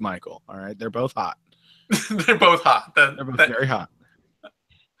hot as Michael. All right, they're both hot. They're both hot. They're both very hot.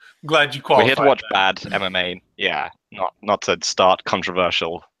 Glad you We're qualified. here to watch that. bad MMA. Yeah, not to start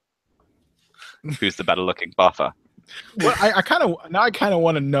controversial. Who's the better looking Buffer? Well, I kind of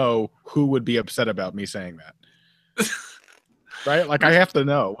want to know who would be upset about me saying that. Right? Like I have to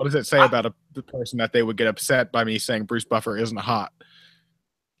know. What does it say about the person that they would get upset by me saying Bruce Buffer isn't hot?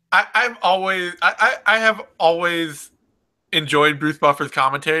 I have always enjoyed Bruce Buffer's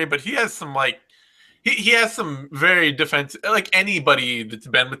commentary, but he has some like he has some very defensive, like anybody that's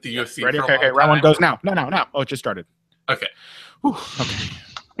been with the UFC Ready? for a Okay, long okay. Round time. one goes now. No. Oh, it just started. Okay. Whew,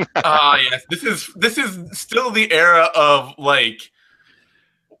 okay. Yes. This is still the era of like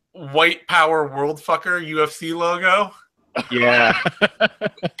white power world fucker UFC logo. Yeah.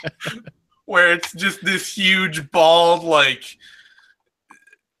 Where it's just this huge bald, like,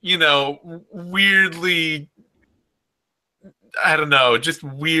 you know, weirdly, I don't know, just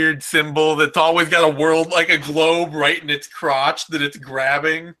weird symbol that's always got a world, like a globe right in its crotch that it's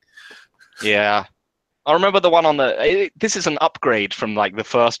grabbing. Yeah. I remember the one on this is an upgrade from like the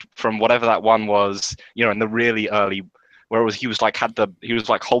first, from whatever that one was, you know, in the really early, where it was, he was like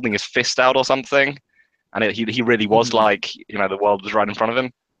holding his fist out or something. And he really was like, you know, the world was right in front of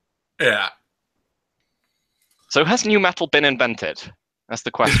him. Yeah. So has new metal been invented? That's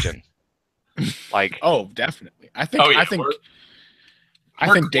the question. Like, oh, definitely. I think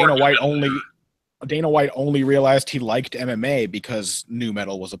Dana White only realized he liked MMA because new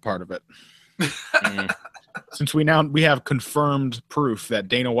metal was a part of it. Since we have confirmed proof that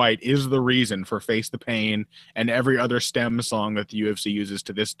Dana White is the reason for Face the Pain and every other stem song that the UFC uses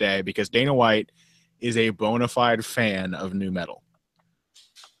to this day, because Dana White is a bona fide fan of new metal.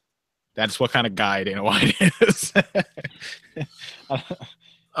 That's what kind of guy Dana White is.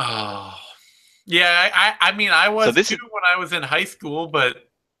 Oh, yeah. I mean, I was too when I was in high school,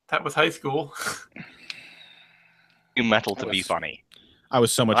 but that was high school. new metal to be funny. I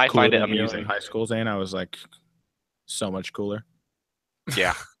was so much cooler. I find it than amusing. In high school, Zane. I was like so much cooler.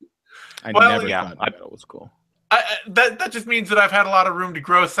 Yeah. I never thought metal was cool. That just means that I've had a lot of room to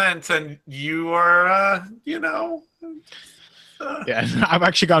grow since, and you are, you know. Yeah,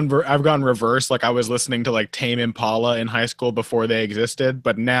 I've gone reverse. Like I was listening to like Tame Impala in high school before they existed,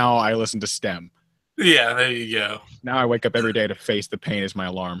 but now I listen to Stem. Yeah, there you go. Now I wake up every day to Face the Pain as my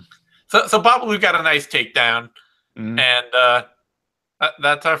alarm. So Babalu got a nice takedown, and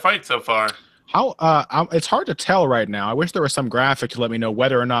that's our fight so far. It's hard to tell right now. I wish there was some graphic to let me know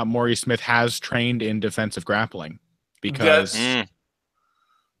whether or not Maury Smith has trained in defensive grappling, because it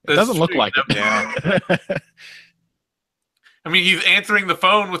doesn't look like it. Yeah. I mean, he's answering the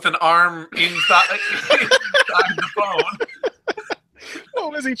phone with an arm inside the phone.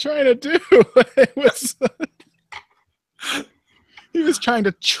 What was he trying to do? He was trying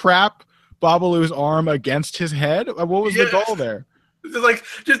to trap Babalu's arm against his head. What was the goal there? It's like,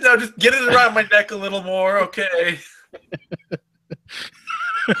 just get it around my neck a little more, okay?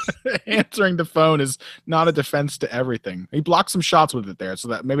 Answering the phone is not a defense to everything. He blocked some shots with it there, so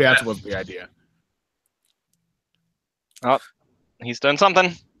that maybe that was the idea. Oh, he's done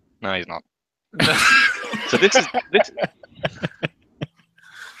something. No, he's not. So this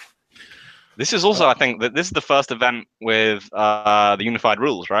is also, I think, that this is the first event with the unified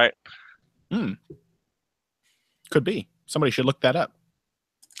rules, right? Could be. Somebody should look that up.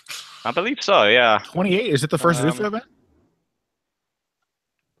 I believe so, yeah. 28? Is it the first Zuffa event?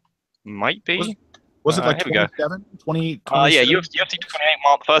 Might be. Was it like 27? 20? Yeah, UFC 28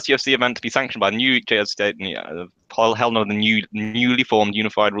 marked the first UFC event to be sanctioned by the new state, hell no, the newly formed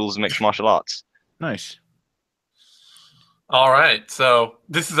Unified Rules of Mixed Martial Arts. Nice. All right, so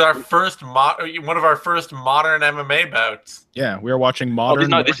this is our first one of our first modern MMA bouts. Yeah, we are watching modern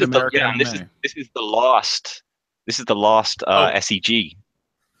North American MMA. This is the last. This is the last SEG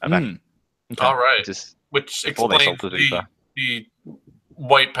event. Okay. All right, which explains the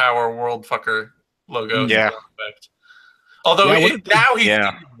white power world fucker logo. Yeah. Although now he's in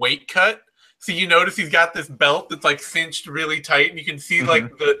weight cut, so you notice he's got this belt that's like cinched really tight, and you can see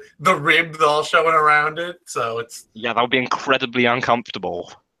like the ribs all showing around it. So it's that would be incredibly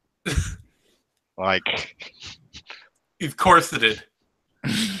uncomfortable. Like he's corseted.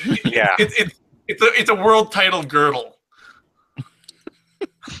 Yeah, it's a world title girdle.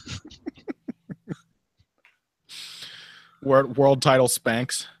 World title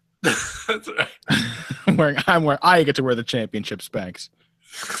Spanx. That's right. I get to wear the championship Spanx.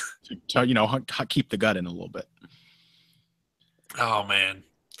 To, keep the gut in a little bit. Oh man,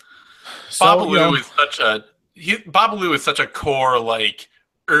 so, Babalu is such a core like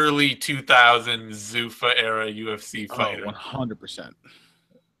early 2000s Zuffa era UFC fighter. 100%.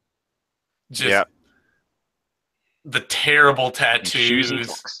 Just the terrible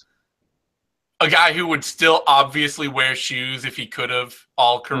tattoos. A guy who would still obviously wear shoes if he could have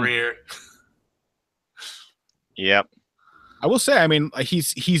all career. Yep. I will say, I mean,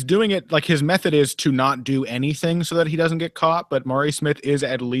 he's doing it like his method is to not do anything so that he doesn't get caught. But Maury Smith is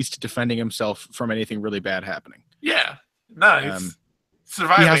at least defending himself from anything really bad happening. Yeah, no, he's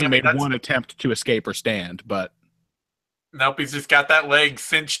surviving. He hasn't made one attempt to escape or stand, but nope, he's just got that leg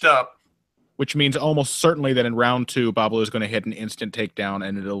cinched up. Which means almost certainly that in round 2, Babalu is going to hit an instant takedown,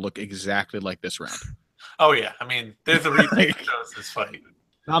 and it'll look exactly like this round. Oh yeah, I mean, there's a reason he chose this fight.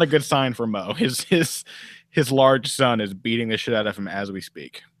 Not a good sign for Mo. His large son is beating the shit out of him as we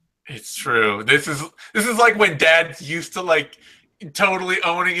speak. It's true. This is like when dads used to like totally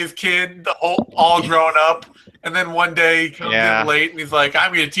owning his kid, all grown up, and then one day he comes in late and he's like,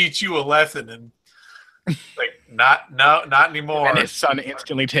 "I'm going to teach you a lesson," and like, not anymore. And his son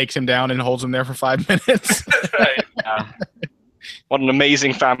instantly takes him down and holds him there for 5 minutes. Right. Yeah. What an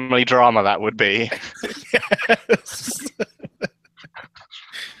amazing family drama that would be. Yes.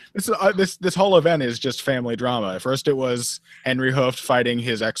 This whole event is just family drama. At first, it was Henry Hooft fighting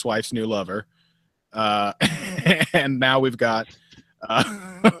his ex-wife's new lover, and now we've got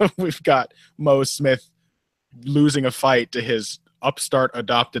Mo Smith losing a fight to his upstart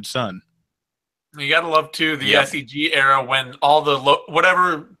adopted son. You gotta love too the SEG era when all the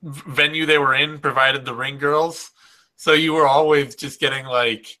whatever venue they were in provided the ring girls, so you were always just getting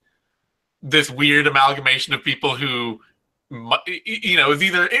like this weird amalgamation of people who, you know, is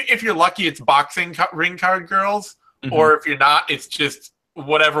either, if you're lucky, it's boxing ring card girls, or if you're not, it's just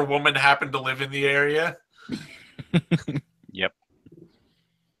whatever woman happened to live in the area. Yep.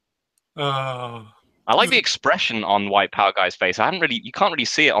 Oh. I like the expression on White Power Guy's face. You can't really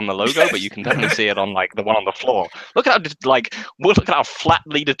see it on the logo, but you can definitely see it on like the one on the floor. Look at how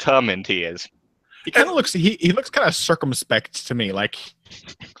flatly determined he is. He kind of looks. He looks kind of circumspect to me, like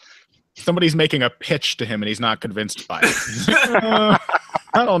somebody's making a pitch to him and he's not convinced by it.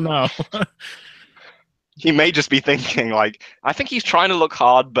 I don't know. He may just be thinking like, I think he's trying to look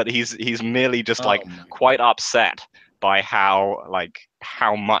hard, but he's merely just quite upset by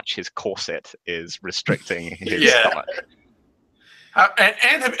how much his corset is restricting his stomach.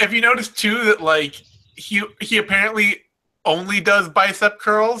 And have you noticed too that like he apparently only does bicep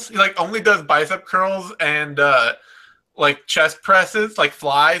curls? He like only does bicep curls and like chest presses, like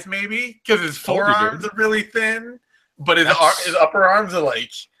flies maybe, because his forearms are really thin, but his upper arms are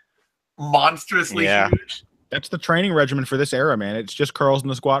like monstrously huge. That's the training regimen for this era, man. It's just curls in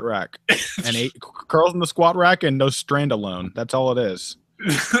the squat rack. And curls in the squat rack and no strand alone. That's all it is.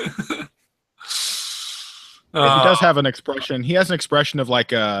 He does have an expression. He has an expression of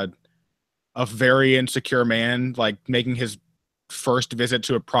like a very insecure man, like making his first visit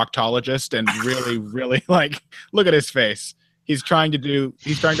to a proctologist and really, really like, look at his face. He's trying to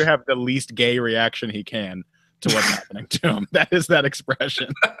have the least gay reaction he can to what's happening to him. That is that expression.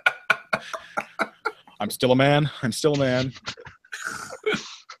 I'm still a man. I'm still a man.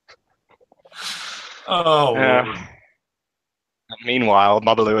 Oh. Meanwhile,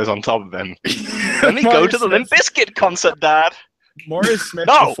 Babalu is on top of him. Let me go to the Limp Bizkit concert, Dad. Morris Smith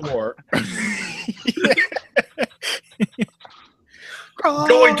before.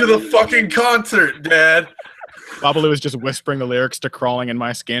 Going to the fucking concert, Dad. Babalu is just whispering the lyrics to "Crawling in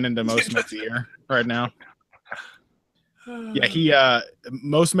My Skin" into Mo Smith's ear right now. Yeah,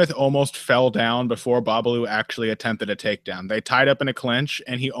 Mo Smith almost fell down before Babalu actually attempted a takedown. They tied up in a clinch,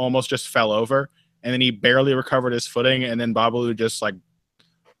 and he almost just fell over, and then he barely recovered his footing, and then Babalu just like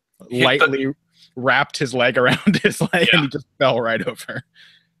lightly wrapped his leg around his leg, and he just fell right over.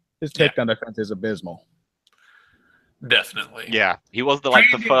 His takedown defense is abysmal. Definitely. Yeah, he was the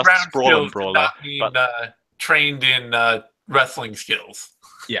first sprawl and brawler. Trained in wrestling skills.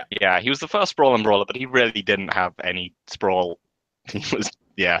 Yeah, he was the first sprawl and brawler, but he really didn't have any sprawl. He was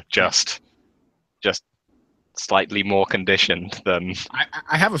just slightly more conditioned than.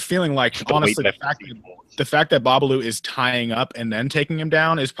 I have a feeling like honestly the fact that Babalu is tying up and then taking him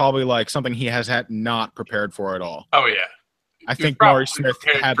down is probably like something he has had not prepared for at all. Oh yeah, I think Maury Smith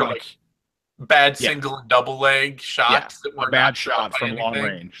had like bad single and double leg shots that were a bad shot from long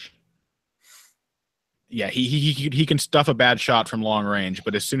range. Yeah, he can stuff a bad shot from long range,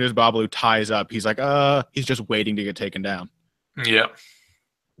 but as soon as Babalu ties up, he's like, he's just waiting to get taken down. Yep.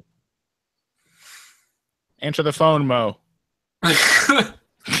 Answer the phone, Mo.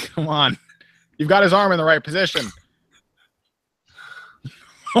 Come on. You've got his arm in the right position.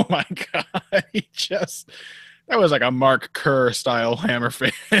 Oh my God. That was like a Mark Kerr style hammer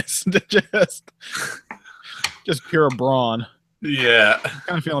fist. just pure brawn. Yeah. I'm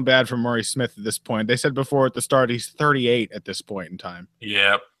kind of feeling bad for Maury Smith at this point. They said before at the start he's 38 at this point in time.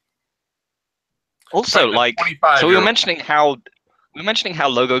 Yep. Also, like, so we were mentioning how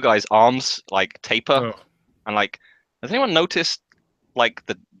Logo Guy's arms like taper. And like, has anyone noticed like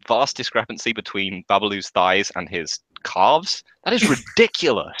the vast discrepancy between Babalu's thighs and his calves? That is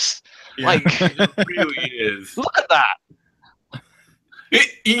ridiculous. Yeah. Like, It really is. look at that.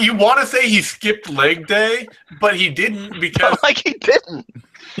 You want to say he skipped leg day, but he didn't because Like he didn't.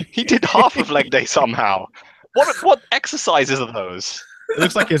 He did half of leg day somehow. What exercises are those? It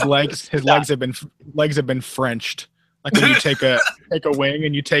looks like his legs have been Frenched. Like when you take a wing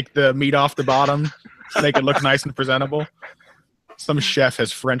and you take the meat off the bottom to make it look nice and presentable. Some chef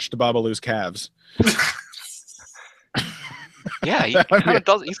has Frenched Babalu's calves. Yeah, he kind of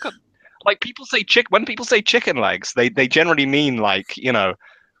does. He's got like people say when people say chicken legs, they generally mean like, you know,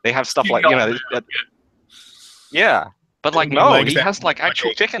 they have stuff like, you know, yeah. But like no, he has like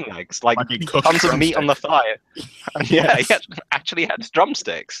actual chicken legs, like tons of meat on the thigh. Yeah, he actually had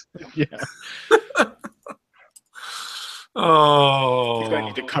drumsticks. Yeah. Oh, He's gonna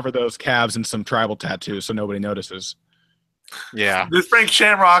need to cover those calves in some tribal tattoos so nobody notices. Yeah. this Frank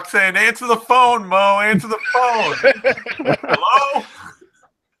Shamrock saying, "Answer the phone, Mo. Answer the phone." Hello.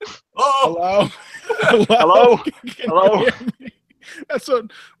 Oh, Hello? Hello? Can you Hello? hear me? That's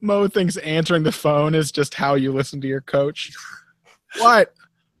what Mo thinks answering the phone is just how you listen to your coach. What?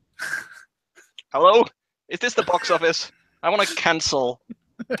 Hello? Is this the box office? I want to cancel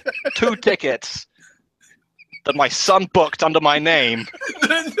 2 tickets that my son booked under my name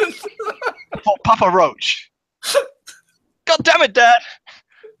for Papa Roach. God damn it, Dad!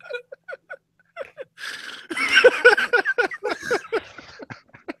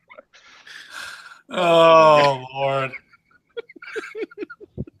 oh Lord.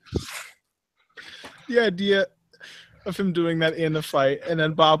 The idea of him doing that in the fight, and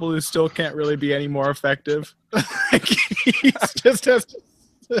then Babalu still can't really be any more effective. Like, he just has to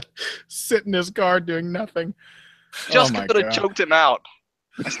sit in his car doing nothing. Just Oh my could have God. choked him out.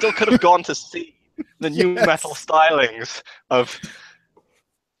 I still could have gone to see the new Yes. metal stylings of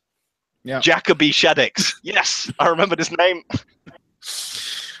Yeah. Jacoby Shaddix. Yes, I remembered his name.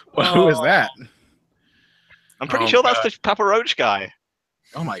 Well, who is that? I'm pretty Oh, sure that's God. the Papa Roach guy.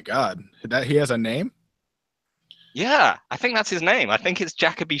 Oh my God. That he has a name? Yeah, I think that's his name. I think it's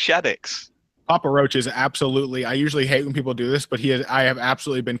Jacoby Shaddix. Papa Roach is absolutely. I usually hate when people do this, but I have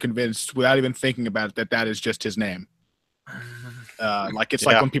absolutely been convinced, without even thinking about it, that is just his name. Like it's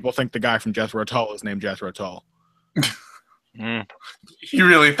like when people think the guy from Jethro Tull is named Jethro Tull. Mm. You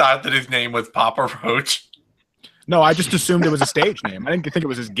really thought that his name was Papa Roach? No, I just assumed it was a stage name. I didn't think it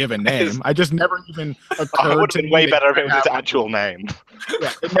was his given name. I just never even Oh, it occurred would to have been me. way that better if he it was might his have- actual name.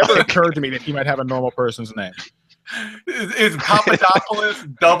 Yeah, it never occurred to me that he might have a normal person's name. Is Papadopoulos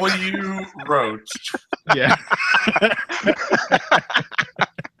W. Roach? Yeah.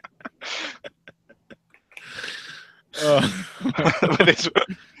 With his-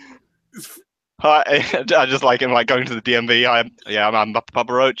 I just like him, like going to the DMV. I'm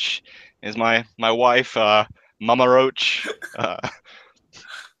Papa Roach. Is my wife, Mama Roach.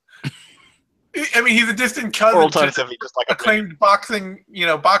 I mean, he's a distant Or cousin to alternatively, just like a acclaimed boxing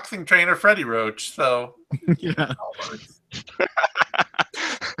trainer Freddie Roach. So Yeah.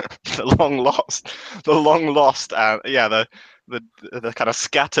 the long lost, the kind of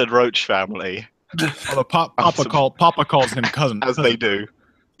scattered Roach family, Although Papa calls him cousin. as they do.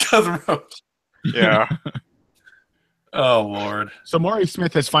 cousin Roach. Yeah. Oh Lord. So Maury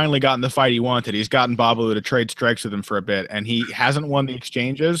Smith has finally gotten the fight he wanted. He's gotten Babalu to trade strikes with him for a bit, and he hasn't won the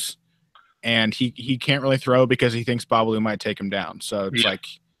exchanges, and he can't really throw because he thinks Babalu might take him down. So it's like,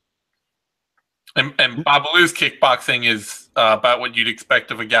 And Babalu's kickboxing is about what you'd expect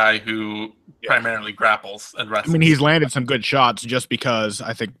of a guy who primarily grapples and I wrestles. mean, he's landed some good shots just because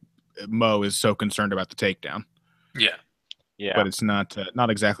I think Mo is so concerned about the takedown. Yeah. But it's not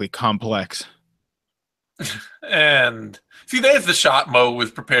exactly complex. And see, there's the shot Mo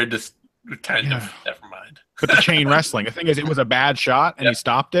was prepared to kind of. Never mind. But the chain wrestling, the thing is, it was a bad shot, and he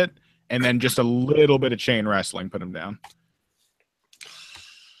stopped it, and then just a little bit of chain wrestling put him down.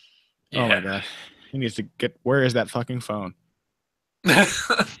 Yeah. Oh my God. He needs to get. Where is that fucking phone?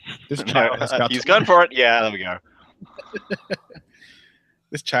 This child has got. He's going for it. Yeah, there we go.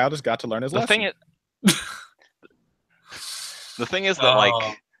 This child has got to learn his lesson. The thing is that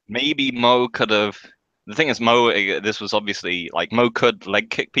like maybe Mo could have. The thing is, this was obviously like Mo could leg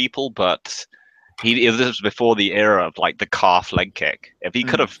kick people, but this was before the era of like the calf leg kick. If he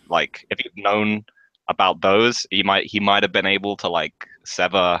could have if he'd known about those, he might have been able to like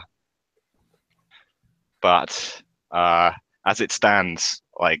sever. But as it stands,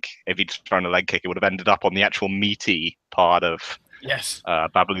 like if he'd thrown a leg kick, it would have ended up on the actual meaty part of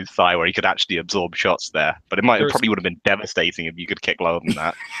Babalu's thigh, where he could actually absorb shots there. But it probably would have been devastating if you could kick lower than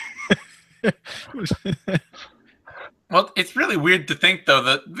that. Well, it's really weird to think though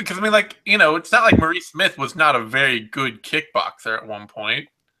that because I mean, like it's not like Maurice Smith was not a very good kickboxer at one point.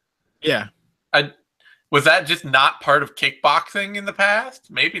 Yeah. Was that just not part of kickboxing in the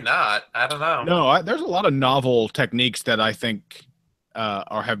past? Maybe not. I don't know. No, there's a lot of novel techniques that I think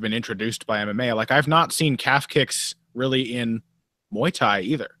or have been introduced by MMA. Like I've not seen calf kicks really in Muay Thai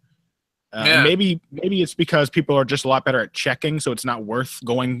either. Yeah. Maybe it's because people are just a lot better at checking, so it's not worth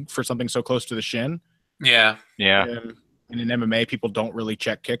going for something so close to the shin. Yeah. Yeah. And in MMA, people don't really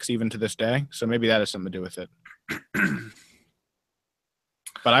check kicks even to this day, so maybe that has something to do with it.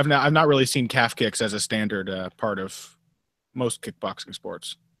 But I've not really seen calf kicks as a standard part of most kickboxing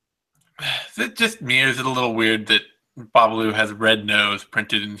sports. Is it just me, or is it a little weird that Babalu has red nose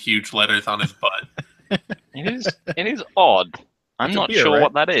printed in huge letters on his butt? It is odd. I'm not beer, sure right?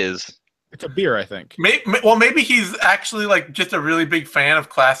 what that is. It's a beer, I think. Maybe he's actually like just a really big fan of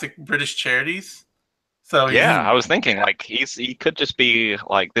classic British charities. So Yeah, I was thinking like he could just be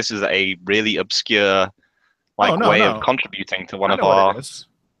like, this is a really obscure way of contributing to one of our.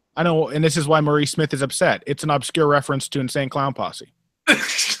 I know, and this is why Maurice Smith is upset. It's an obscure reference to Insane Clown Posse.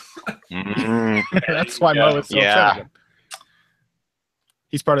 That's why Mo is so upset. Again.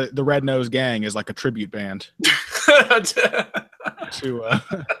 He's part of the Red Nose Gang, is like a tribute band to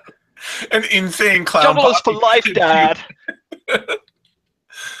an Insane Clown Posse. For life, Dad.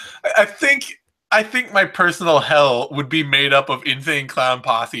 I think my personal hell would be made up of Insane Clown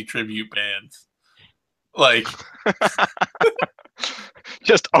Posse tribute bands. Like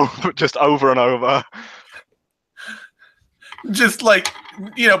just over and over. Just like,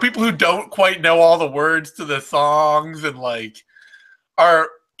 people who don't quite know all the words to the songs and like are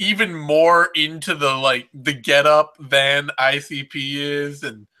even more into the get up than ICP is.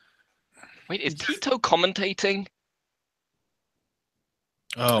 And wait, is Tito commentating?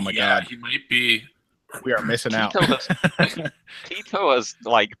 Oh my God, he might be. We are missing out. Tito has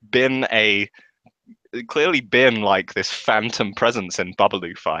clearly been like this phantom presence in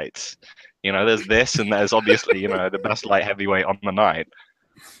Babalu fights. There's this, and there's obviously the best light heavyweight on the night.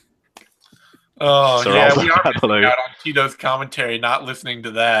 Oh yeah, we are missing out on Tito's commentary. Not listening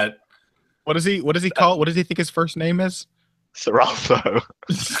to that. What does he call? What does he think his first name is? Seraldo.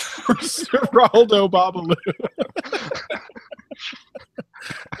 Seraldo Babalu.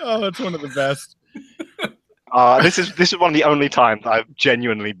 Oh, it's one of the best. This is one of the only times I've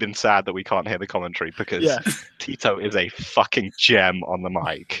genuinely been sad that we can't hear the commentary, because Tito is a fucking gem on the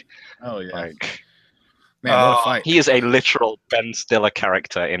mic. Oh yeah, man, what a fight! He is a literal Ben Stiller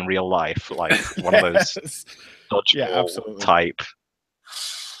character in real life, like one of those dodgeball type.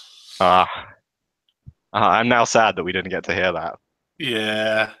 I'm now sad that we didn't get to hear that.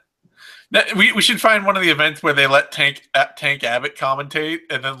 Yeah. We should find one of the events where they let Tank Abbott commentate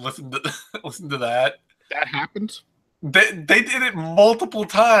and then listen to that. That happened? They did it multiple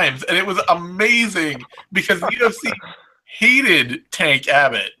times, and it was amazing because the UFC hated Tank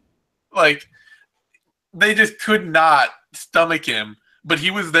Abbott. Like, they just could not stomach him. But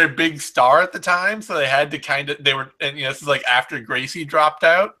he was their big star at the time, so they had to this is like after Gracie dropped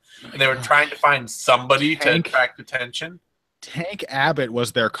out, and they were trying to find somebody to attract attention. Tank Abbott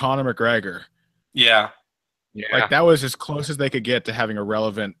was their Conor McGregor. Yeah. Like, that was as close as they could get to having a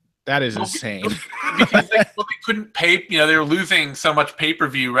relevant. That is insane. Because they couldn't pay, they were losing so much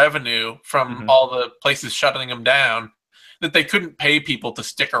pay-per-view revenue from all the places shutting them down that they couldn't pay people to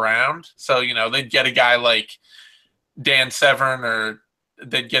stick around. So, they'd get a guy like Dan Severn, or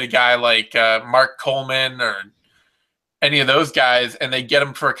they'd get a guy like Mark Coleman, or any of those guys, and they'd get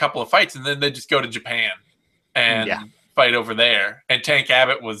them for a couple of fights, and then they'd just go to Japan and fight over there. And Tank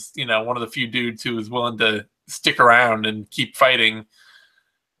Abbott was, one of the few dudes who was willing to stick around and keep fighting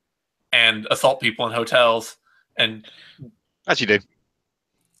and assault people in hotels. And as you do.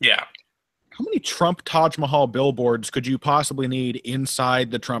 Yeah. How many Trump Taj Mahal billboards could you possibly need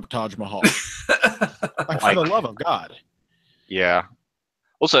inside the Trump Taj Mahal? Like, for the love of God. Yeah.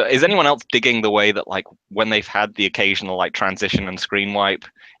 Also, is anyone else digging the way that, like, when they've had the occasional like transition and screen wipe,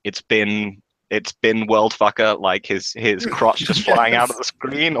 it's been world fucker, like his crotch just flying out of the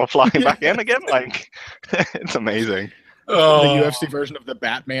screen or flying back in again? Like, it's amazing. Oh. The UFC version of the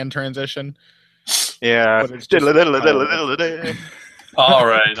Batman transition. Yeah. All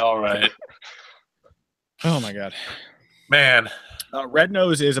right. Oh my God, man. Red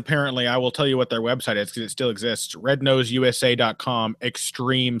Nose is apparently, I will tell you what their website is because it still exists. rednoseusa.com,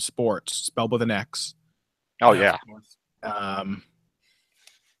 extreme sports, spelled with an X. Oh yeah.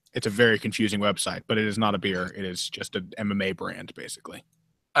 It's a very confusing website, but it is not a beer. It is just an MMA brand, basically.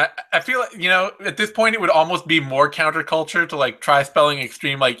 I feel like, at this point it would almost be more counterculture to like try spelling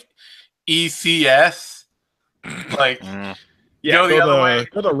extreme like ECS. Like, Yeah, go the other way.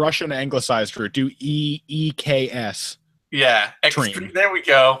 Go the Russian anglicized route. Do EKS. Yeah, Extreme. There we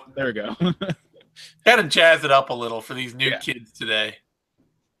go. There we go. Got to jazz it up a little for these new kids today.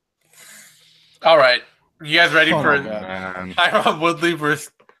 All right, you guys ready for Tyron Woodley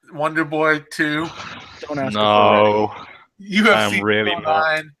versus Wonder Boy 2? Don't ask. No, UFC really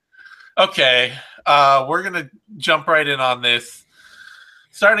 209. Okay, we're gonna jump right in on this.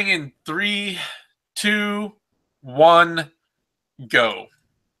 Starting in 3, 2, 1, go.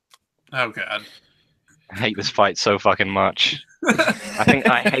 Oh god, I hate this fight so fucking much. I think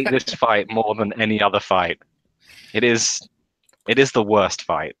I hate this fight more than any other fight. It is the worst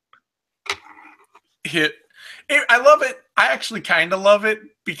fight. I love it. I actually kind of love it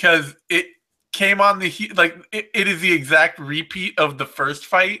because it came on the it is the exact repeat of the first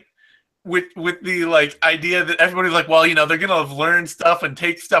fight with the like idea that everybody's like, well, you know, they're gonna learn stuff and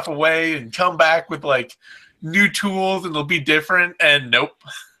take stuff away and come back with like new tools and it'll be different. And nope.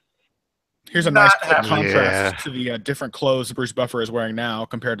 Here's a nice contrast to the different clothes Bruce Buffer is wearing now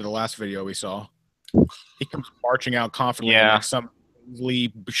compared to the last video we saw. He comes marching out confidently in like some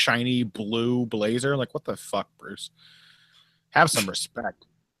shiny blue blazer. Like, what the fuck, Bruce? Have some respect.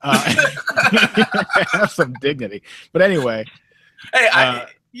 Have some dignity. But anyway, hey,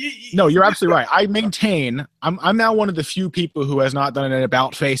 no, you're absolutely right. I maintain I'm now one of the few people who has not done an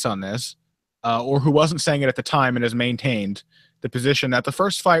about face on this, or who wasn't saying it at the time and has maintained the position that the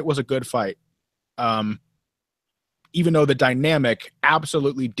first fight was a good fight, even though the dynamic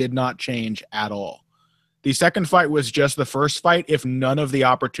absolutely did not change at all. The second fight was just the first fight if none of the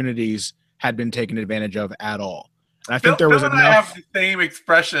opportunities had been taken advantage of at all. And I think there was enough. I have the same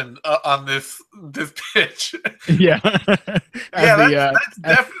expression on this pitch. Yeah, that's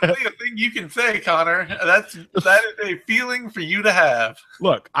definitely a thing you can say, Connor. That is a feeling for you to have.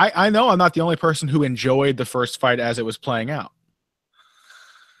 Look, I know I'm not the only person who enjoyed the first fight as it was playing out.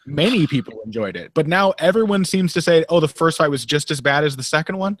 Many people enjoyed it, but now everyone seems to say, "Oh, the first fight was just as bad as the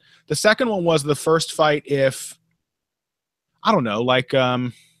second one." The second one was the first fight. If I don't know, like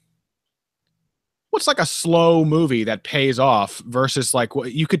what's like a slow movie that pays off versus like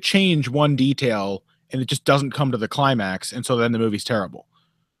what you could change one detail and it just doesn't come to the climax, and so then the movie's terrible.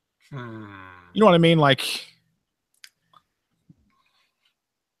 You know what I mean? Like,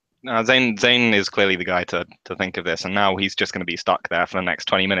 no, Zane is clearly the guy to think of this, and now he's just going to be stuck there for the next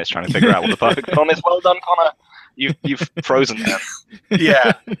 20 minutes trying to figure out what the perfect film is. Well done, Connor. You've frozen him.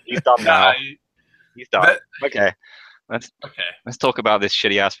 Yeah, he's done now. He's done. Okay, let's talk about this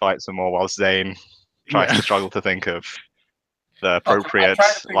shitty ass fight some more while Zane tries to struggle to think of the appropriate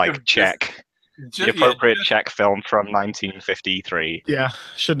Czech. The appropriate Czech film from 1953. Yeah,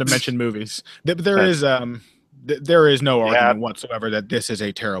 shouldn't have mentioned movies. There is no argument whatsoever that this is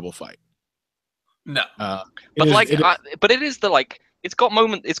a terrible fight. No, but it is the like. It's got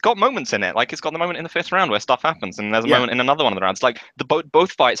moments in it. Like, it's got the moment in the fifth round where stuff happens, and there's a moment in another one of the rounds. Like,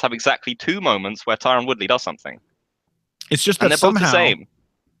 both fights have exactly 2 moments where Tyron Woodley does something. It's just that they're both the same.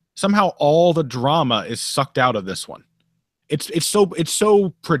 Somehow all the drama is sucked out of this one. It's so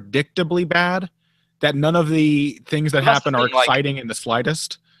predictably bad that none of the things that happen are exciting in the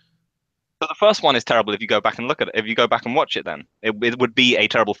slightest. But the first one is terrible if you go back and look at it. If you go back and watch it, then it would be a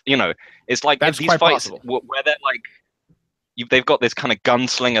terrible. You know, it's like these fights possible. Where they're like, they've got this kind of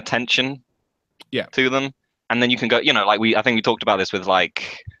gunslinger tension, to them, and then you can go. You know, like I think we talked about this with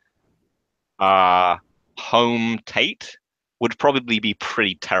like, Home Tate would probably be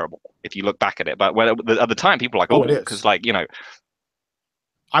pretty terrible if you look back at it. But at the time, people were like, oh, because like, you know.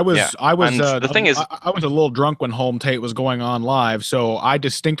 I was the thing is, I was a little drunk when Home Tate was going on live, so I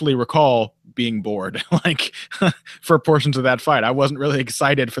distinctly recall being bored, like for portions of that fight. I wasn't really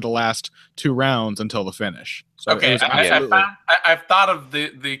excited for the last 2 rounds until the finish. So okay, I've thought of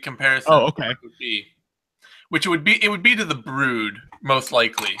the comparison. Oh, okay. It would be to The Brood, most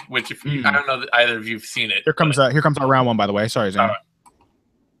likely. Which if I don't know that either of you've seen it. Here comes our round 1, by the way. Sorry, Zane.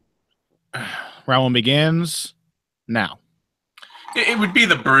 Round 1 begins now. It would be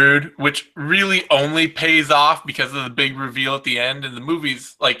The Brood, which really only pays off because of the big reveal at the end. And the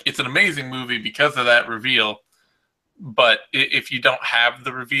movie's like, it's an amazing movie because of that reveal. But if you don't have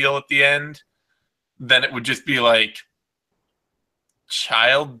the reveal at the end, then it would just be like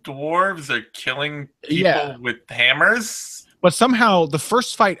child dwarves are killing people with hammers. But somehow the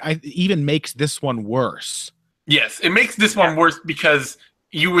first fight even makes this one worse. Yes, it makes this one worse because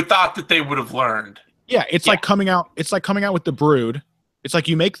you would thought that they would have learned. Yeah, it's like coming out. It's like coming out with The Brood. It's like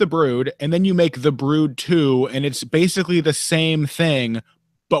you make The Brood, and then you make The Brood 2, and it's basically the same thing,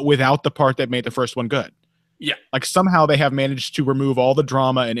 but without the part that made the first one good. Yeah. Like somehow they have managed to remove all the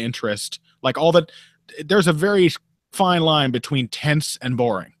drama and interest. Like all the, there's a very fine line between tense and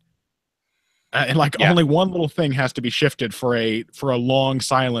boring. And like only one little thing has to be shifted for a long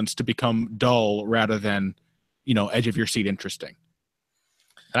silence to become dull rather than, edge of your seat interesting.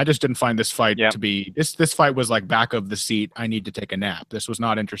 And I just didn't find this fight to be this fight was like back of the seat. I need to take a nap. This was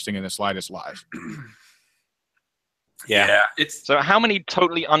not interesting in the slightest live. Yeah. So how many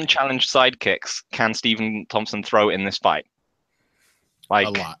totally unchallenged sidekicks can Stephen Thompson throw in this fight? Like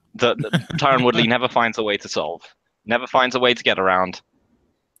a lot. The Tyron Woodley never finds a way to solve, never finds a way to get around.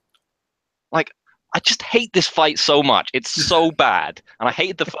 Like, I just hate this fight so much. It's so bad, and I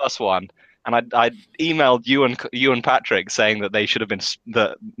hated the first one. And I emailed you and Patrick saying that they should have been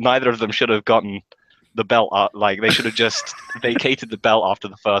that neither of them should have gotten the belt. Like they should have just vacated the belt after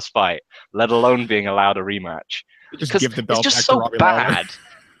the first fight, let alone being allowed a rematch. Just give the belt it's just back so to Robbie bad.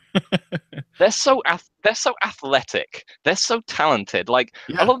 They're so athletic. They're so talented. Like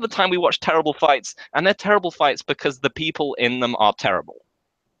a lot of the time we watch terrible fights, and they're terrible fights because the people in them are terrible.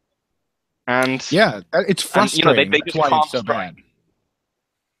 And it's frustrating. They just can't strike.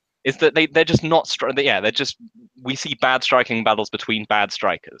 Is that they're just not they're just, we see bad striking battles between bad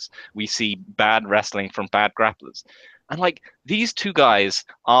strikers. We see bad wrestling from bad grapplers. And like these two guys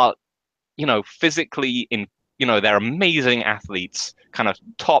are, physically they're amazing athletes, kind of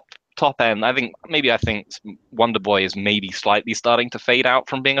top end. I think Wonder Boy is maybe slightly starting to fade out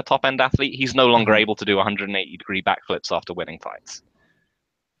from being a top end athlete. He's no longer able to do 180-degree backflips after winning fights.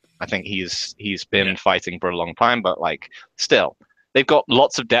 I think he's been fighting for a long time, but like still, they've got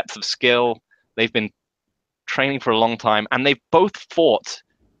lots of depth of skill. They've been training for a long time, and they've both fought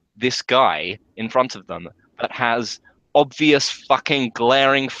this guy in front of them that has obvious fucking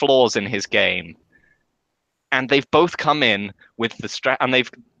glaring flaws in his game. And they've both come in with the and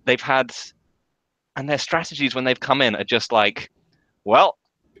they've had, and their strategies when they've come in are just like, well,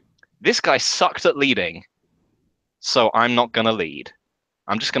 this guy sucked at leading, so I'm not gonna lead.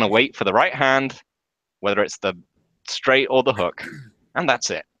 I'm just gonna wait for the right hand, whether it's the straight or the hook, and that's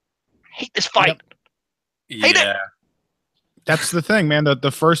it. I hate this fight. Hate it. That's the thing, man.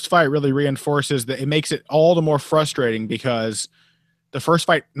 The first fight really reinforces that. It makes it all the more frustrating because the first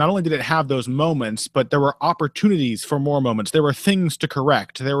fight, not only did it have those moments, but there were opportunities for more moments. There were things to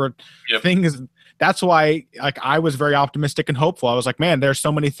correct. There were things. That's why, like, I was very optimistic and hopeful. I was like, man, there's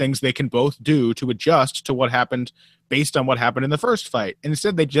so many things they can both do to adjust to what happened based on what happened in the first fight. And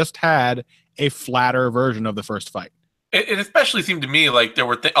instead, they just had a flatter version of the first fight. It especially seemed to me like there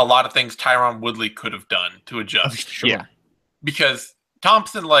were a lot of things Tyron Woodley could have done to adjust. Sure. Yeah. Because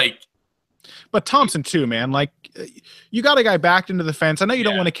Thompson, like... But Thompson, too, man. Like, you got a guy backed into the fence. I know you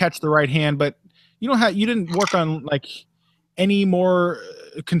don't want to catch the right hand, but you didn't work on, like, any more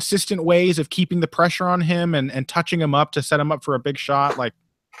consistent ways of keeping the pressure on him and touching him up to set him up for a big shot. Like,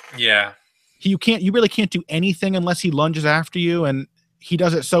 you really can't do anything unless he lunges after you, and he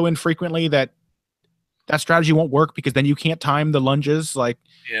does it so infrequently that strategy won't work because then you can't time the lunges. Like,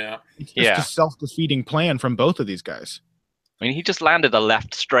 it's just a self-defeating plan from both of these guys. I mean, he just landed a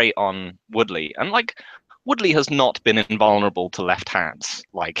left straight on Woodley, and like Woodley has not been invulnerable to left hands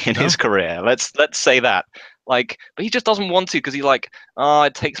like in his career. Let's say that. Like, but he just doesn't want to because he's like,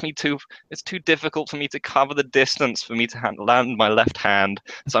 it's too difficult for me to cover the distance for me to land my left hand.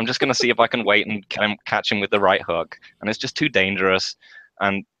 So I'm just going to see if I can wait and catch him with the right hook. And it's just too dangerous.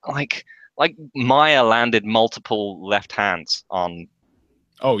 And like Maya landed multiple left hands on.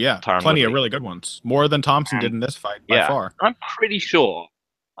 Oh yeah, Tyron plenty Woodley. of really good ones. More than Thompson did in this fight by far. I'm pretty sure.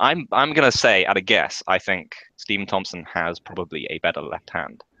 I'm going to say at a guess, I think Stephen Thompson has probably a better left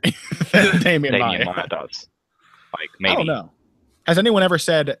hand. Damian Maya does. Like, maybe. I don't know. Has anyone ever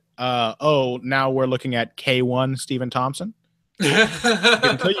said, now we're looking at K1 Stephen Thompson?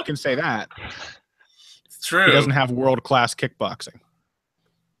 Until you can say that. It's true. He doesn't have world-class kickboxing.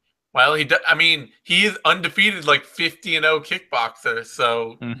 Well, he is undefeated, like 50-0 kickboxer,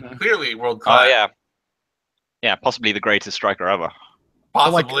 so clearly world-class. Oh, yeah. Yeah, possibly the greatest striker ever.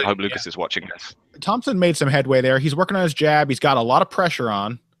 Possibly. I hope Lucas is watching this. Thompson made some headway there. He's working on his jab. He's got a lot of pressure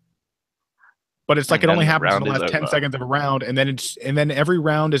on. But it's like it only happens in the last 10 seconds of a round, and then every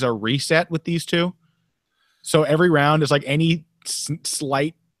round is a reset with these two. So every round is like any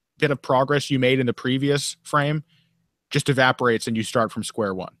slight bit of progress you made in the previous frame just evaporates and you start from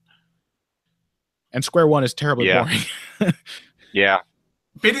square one. And square one is terribly boring. Yeah.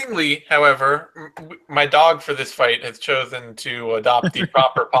 Fittingly, however, my dog for this fight has chosen to adopt the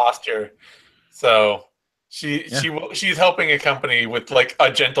proper posture. So she's helping accompany with like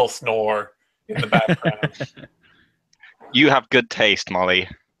a gentle snore in the background. You have good taste, Molly.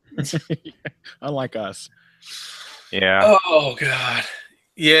 Unlike us. Yeah. Oh god.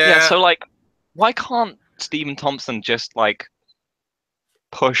 Yeah. Yeah. So like, why can't Stephen Thompson just like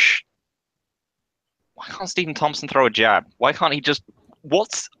push? Why can't Stephen Thompson throw a jab? Why can't he just?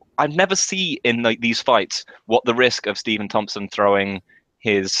 What's I've never see in like these fights what the risk of Stephen Thompson throwing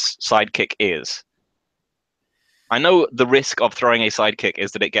his sidekick is. I know the risk of throwing a sidekick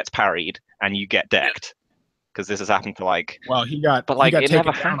is that it gets parried and you get decked because this has happened to like, Well, he but he like got it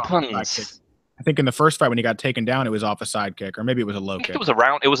never taken down off a sidekick. happens. I think in the first fight when he got taken down, it was off a sidekick, or maybe it was a low I think kick. it was a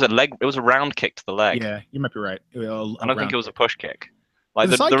round. It was a leg. It was a round kick to the leg. Yeah, you might be right. I don't think it was a push kick. The Like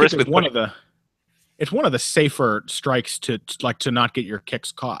the sidekick risk is with one push. of the. It's one of the safer strikes to not get your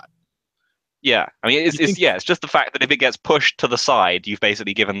kicks caught. Yeah, I mean, You think- it's just the fact that if it gets pushed to the side, you've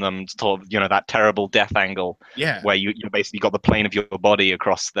basically given them sort of that terrible death angle Yeah, where you basically got the plane of your body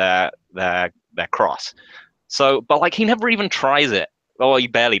across their cross. So, but like he never even tries it. Well, he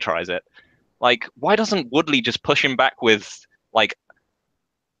barely tries it. Like, why doesn't Woodley just push him back with like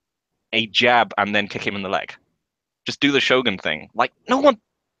a jab and then kick him in the leg? Just do the Shogun thing. Like, no one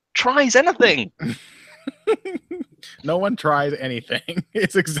tries anything. no one tries anything.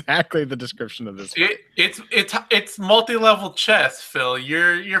 It's exactly the description of this. It's multi-level chess, Phil.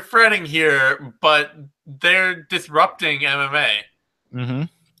 You're fretting here, but they're disrupting MMA. Mm-hmm.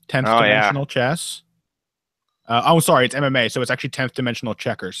 10th Oh, yeah. dimensional chess. Oh, sorry, it's MMA, so it's actually 10th dimensional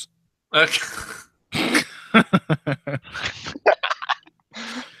checkers. Okay.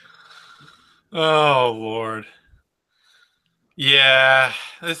 Oh Lord. Yeah,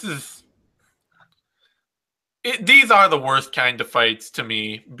 this is. These are the worst kind of fights to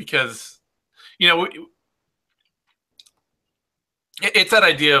me because, you know, it's that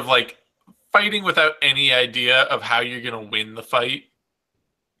idea of like fighting without any idea of how you're gonna win the fight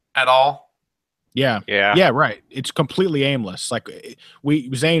at all. Yeah, right. It's completely aimless. Like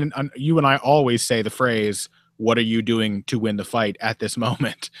Zane, you and I always say the phrase, "What are you doing to win the fight at this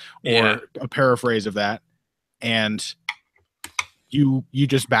moment?" or a paraphrase of that, and you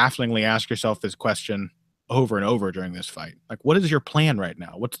just bafflingly ask yourself this question over and over during this fight. Like, what is your plan right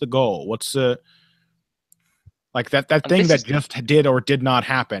now? What's the goal? What's like that thing that just did or did not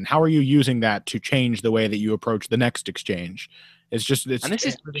happen? How are you using that to change the way that you approach the next exchange? And this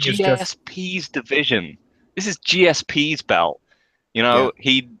is GSP's division. This is GSP's belt.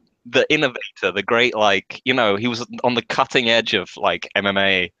 The innovator, the great, like, he was on the cutting edge of like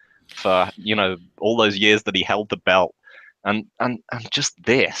MMA for, all those years that he held the belt. And just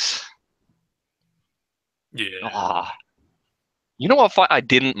this. Yeah. You know what fight I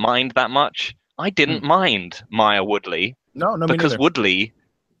didn't mind that much? I didn't mind Maya Woodley. No, because Woodley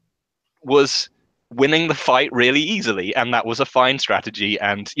was winning the fight really easily, and that was a fine strategy.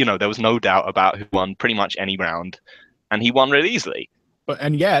 And there was no doubt about who won pretty much any round, and he won really easily.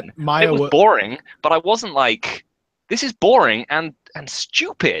 And yet Maya it was boring, but I wasn't like, this is boring and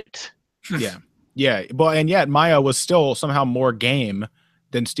stupid. Yeah. But and yet Maya was still somehow more game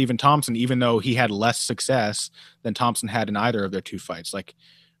than Stephen Thompson, even though he had less success than Thompson had in either of their two fights. Like,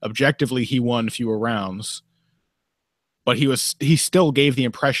 objectively, he won fewer rounds, but he still gave the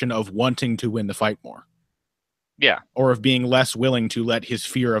impression of wanting to win the fight more. Yeah. Or of being less willing to let his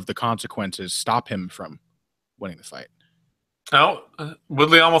fear of the consequences stop him from winning the fight. Oh,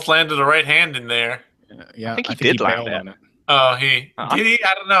 Woodley almost landed a right hand in there. Yeah, I think he did land it. On it. Oh, did he?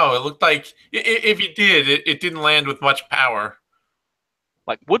 I don't know. It looked like if he did, it didn't land with much power.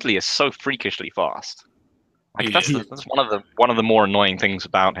 Like, Woodley is so freakishly fast. Like, that's one of the more annoying things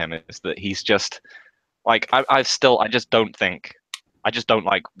about him is that he's just like, I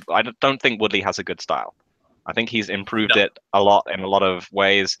don't think Woodley has a good style. I think he's improved it a lot in a lot of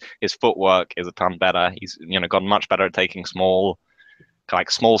ways. His footwork is a ton better. He's gotten much better at taking small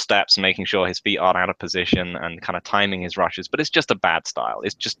steps and making sure his feet aren't out of position and kind of timing his rushes. But it's just a bad style.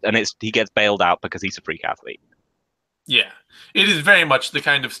 He gets bailed out because he's a freak athlete. Yeah, it is very much the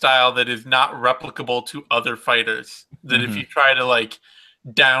kind of style that is not replicable to other fighters. That if you try to like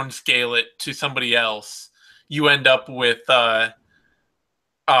downscale it to somebody else, you end up with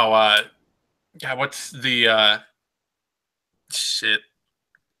what's the shit?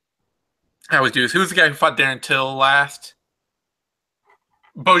 I always do this. Who's the guy who fought Darren Till last?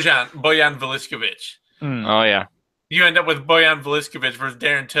 Bojan Veliskovich. Oh yeah. You end up with Bojan Veliskovich versus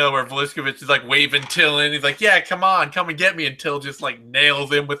Darren Till, where Veliskovich is like waving Till in. He's like, "Yeah, come and get me," and Till just like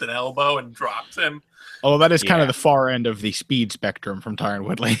nails him with an elbow and drops him. Oh, that is kind of the far end of the speed spectrum from Tyron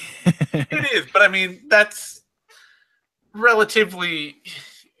Woodley. It is, but I mean, that's relatively,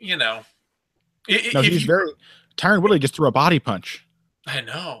 Tyron Woodley just threw a body punch. I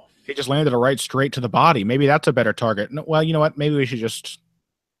know. He just landed a right straight to the body. Maybe that's a better target. No, well, you know what? Maybe we should just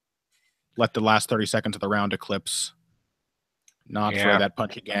let the last 30 seconds of the round eclipse, not throw that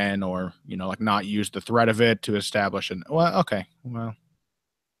punch again, or like not use the threat of it to establish an. Well, okay, well.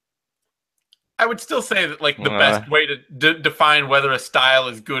 I would still say that like the best way to define whether a style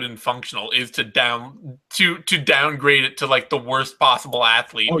is good and functional is to downgrade it to like the worst possible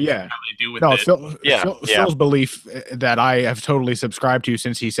athlete. Oh yeah, how they do with it. Phil's belief that I have totally subscribed to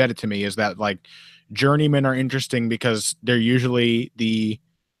since he said it to me is that like journeymen are interesting because they're usually the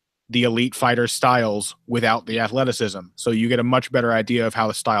elite fighter styles without the athleticism. So you get a much better idea of how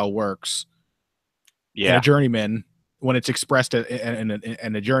the style works in a journeyman when it's expressed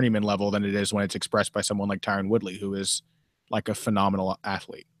in a journeyman level than it is when it's expressed by someone like Tyron Woodley, who is like a phenomenal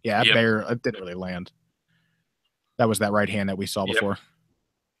athlete. Yeah, it didn't really land. That was that right hand that we saw before.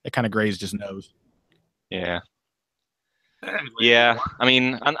 It kind of grazed his nose. Yeah. Yeah. I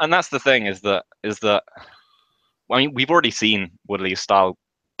mean, and that's the thing is that I mean, we've already seen Woodley's style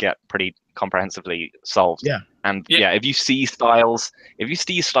get pretty comprehensively solved. Yeah. And if you see styles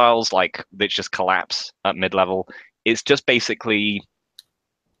like that just collapse at mid-level, it's just basically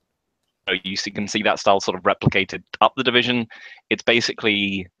you can see that style sort of replicated up the division. It's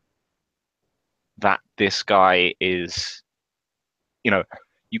basically that this guy is, you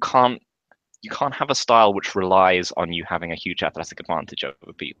can't have a style which relies on you having a huge athletic advantage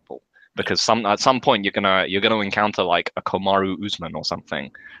over people, because at some point you're gonna encounter like a Kamaru Usman or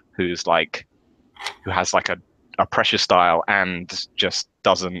something who has like a pressure style and just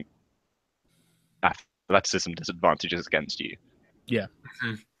doesn't athleticism disadvantages against you. Yeah.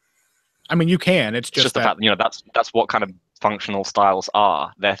 Mm-hmm. I mean, you can. It's just the fact, that's what kind of functional styles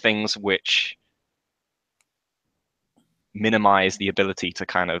are. They're things which minimize the ability to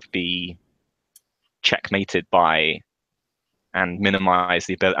kind of be checkmated by, and minimize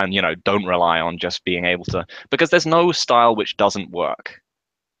the ability, and don't rely on just being able to, because there's no style which doesn't work.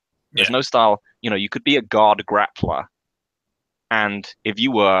 There's no style, you could be a guard grappler, and if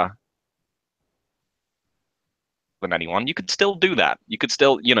you were than anyone, you could still do that. You could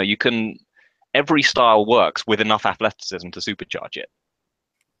still, you can, every style works with enough athleticism to supercharge it.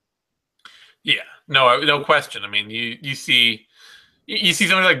 Yeah, no question. I mean, you see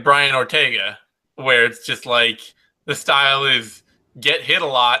somebody like Brian Ortega, where it's just like the style is get hit a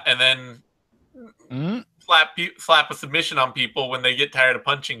lot and then slap a submission on people when they get tired of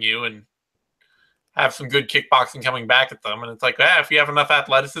punching you, and have some good kickboxing coming back at them. And it's like, if you have enough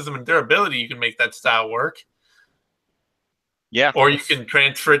athleticism and durability, you can make that style work. Yeah. Or you can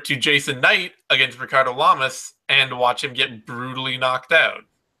transfer it to Jason Knight against Ricardo Lamas and watch him get brutally knocked out.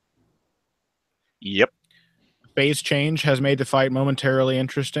 Yep. Phase change has made the fight momentarily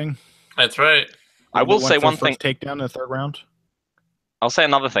interesting. That's right. I will say one thing. Takedown in the third round. I'll say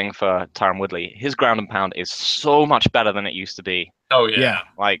another thing for Tyron Woodley. His ground and pound is so much better than it used to be. Oh, yeah.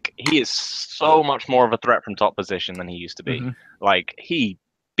 Like, he is so much more of a threat from top position than he used to be. Mm-hmm. Like, he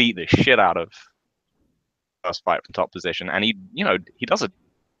beat the shit out of first fight from top position, and he does a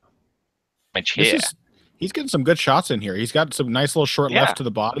damage here. He's getting some good shots in here. He's got some nice little short left to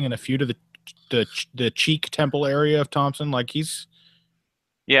the body and a few to the cheek temple area of Thompson. Like he's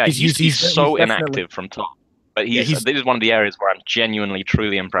so inactive from top, but this is one of the areas where I'm genuinely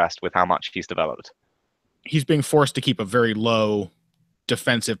truly impressed with how much he's developed. He's being forced to keep a very low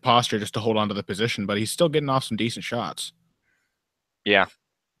defensive posture just to hold on to the position, but he's still getting off some decent shots. Yeah.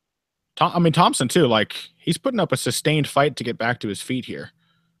 Thompson too, like he's putting up a sustained fight to get back to his feet here.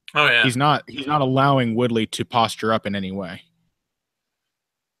 Oh yeah. He's not allowing Woodley to posture up in any way.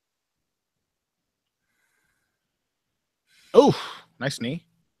 Oh, nice knee.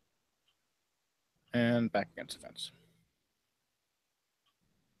 And back against the fence.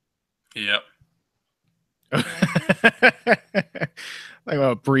 Yep. Like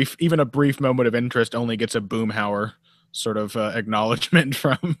a brief moment of interest only gets a Boomhauer sort of acknowledgement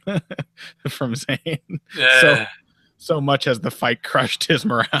from Zane. Yeah. So much as the fight crushed his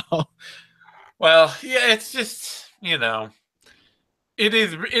morale. Well, yeah, it's just it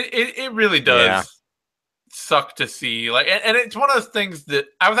really does suck to see. Like, and it's one of those things that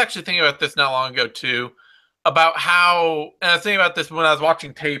I was actually thinking about this not long ago too, about how, and I was thinking about this when I was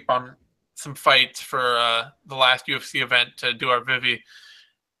watching tape on some fights for the last UFC event to do our Vivi,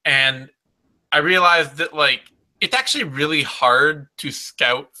 and I realized that like it's actually really hard to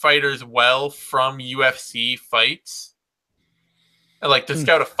scout fighters well from UFC fights, like to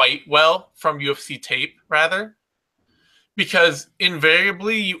scout a fight well from UFC tape rather, because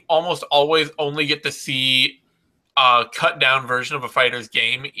invariably you almost always only get to see a cut down version of a fighter's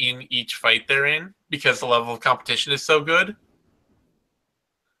game in each fight they're in because the level of competition is so good.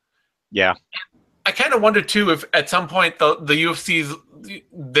 Yeah. I kind of wonder too if at some point the UFC's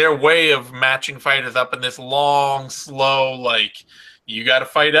their way of matching fighters up in this long, slow, like, you got to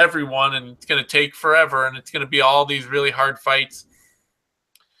fight everyone and it's going to take forever and it's going to be all these really hard fights.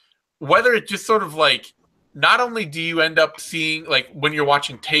 Whether it just sort of like, not only do you end up seeing, like, when you're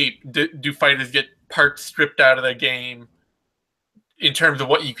watching tape, do fighters get parts stripped out of their game in terms of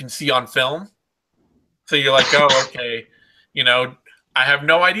what you can see on film? So you're like, oh, okay, you know, I have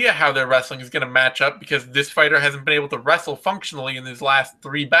no idea how their wrestling is going to match up because this fighter hasn't been able to wrestle functionally in his last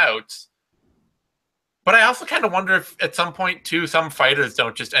 3 bouts. But I also kind of wonder if at some point, too, some fighters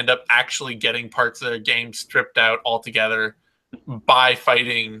don't just end up actually getting parts of their game stripped out altogether by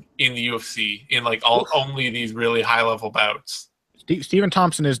fighting in the UFC in like only these really high-level bouts. Stephen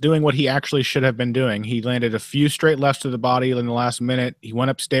Thompson is doing what he actually should have been doing. He landed a few straight lefts to the body in the last minute. He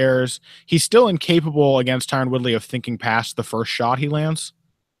went upstairs. He's still incapable against Tyron Woodley of thinking past the first shot he lands.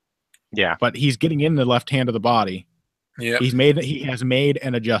 Yeah. But he's getting in the left hand of the body. Yeah. He has made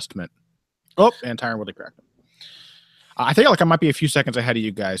an adjustment. Oh, and Tyron Woodley cracked him. I think like I might be a few seconds ahead of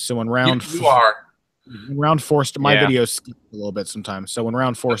you guys. So when round you are. When round 4 my videos skip a little bit sometimes. So when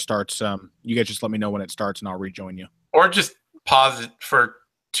round 4 starts, you guys just let me know when it starts and I'll rejoin you. Or just pause it for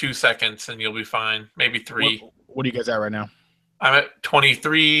 2 seconds and you'll be fine. Maybe 3. What are you guys at right now? I'm at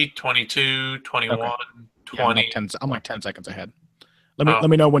 23, 22, 21, okay. 20. Yeah, I'm like 10 seconds ahead. Let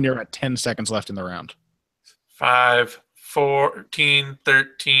me know when you're at 10 seconds left in the round. 5, 14,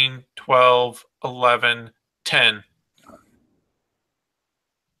 13, 12, 11, 10.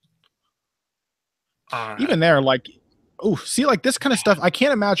 Even there, like, see, like this kind of stuff, I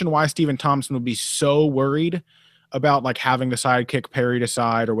can't imagine why Stephen Thompson would be so worried about like having the sidekick parried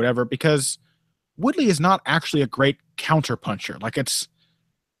aside or whatever, because Woodley is not actually a great counter puncher. Like he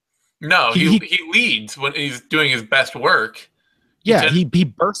leads when he's doing his best work. Yeah, he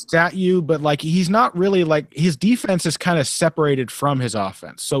bursts at you, but like he's not really like his defense is kind of separated from his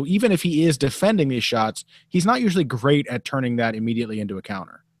offense. So even if he is defending these shots, he's not usually great at turning that immediately into a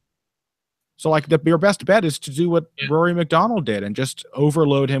counter. So like your best bet is to do what Rory McDonald did and just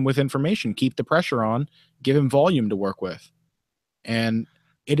overload him with information, keep the pressure on, give him volume to work with. And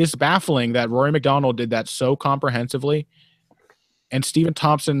it is baffling that Rory McDonald did that so comprehensively, and Stephen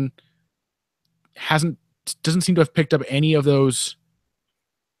Thompson doesn't seem to have picked up any of those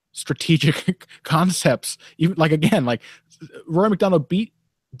strategic concepts. Even like again, like Rory McDonald beat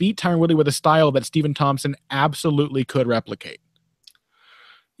Tyron Woodley with a style that Stephen Thompson absolutely could replicate.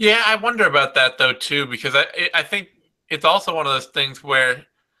 Yeah, I wonder about that though too, because I think it's also one of those things where,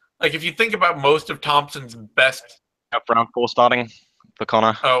 like, if you think about most of Thompson's best. Up round 4 starting for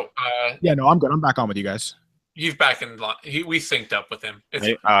Connor. Yeah, no, I'm good. I'm back on with you guys. He's back in line. We synced up with him.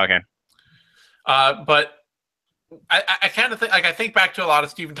 Okay. But I kind of think, like, I think back to a lot of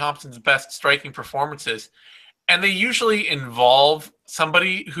Stephen Thompson's best striking performances, and they usually involve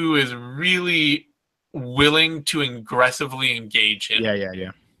somebody who is really willing to aggressively engage him. Yeah.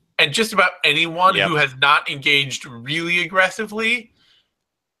 And just about anyone who has not engaged really aggressively,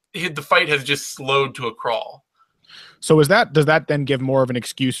 the fight has just slowed to a crawl. So does that then give more of an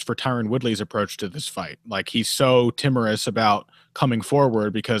excuse for Tyron Woodley's approach to this fight? Like he's so timorous about coming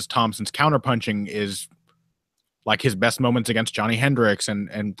forward because Thompson's counterpunching is like his best moments against Johnny Hendricks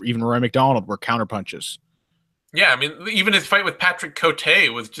and even Roy McDonald were counterpunches. Yeah, I mean, even his fight with Patrick Cote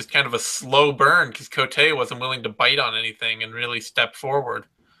was just kind of a slow burn because Cote wasn't willing to bite on anything and really step forward.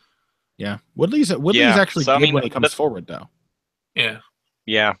 Yeah, Woodley's actually good when he comes forward, though. Yeah.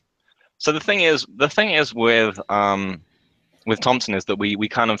 So the thing is with Thompson is that we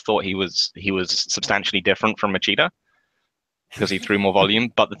kind of thought he was substantially different from Machida because he threw more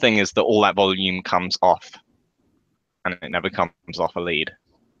volume. But the thing is that all that volume comes off, and it never comes off a lead.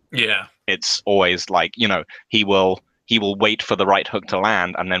 Yeah, it's always like, he will wait for the right hook to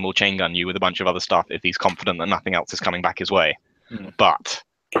land and then will chain gun you with a bunch of other stuff if he's confident that nothing else is coming back his way. But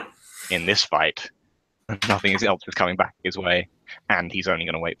in this fight, nothing else is coming back his way, and he's only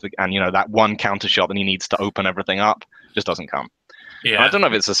going to wait for, and that one counter shot that he needs to open everything up just doesn't come. Yeah, and I don't know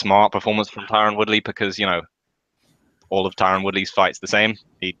if it's a smart performance from Tyron Woodley because all of Tyron Woodley's fights the same.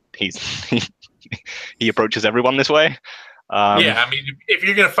 He approaches everyone this way. Yeah, I mean, if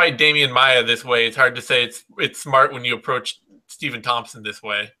you're going to fight Damian Maia this way, it's hard to say it's smart when you approach Stephen Thompson this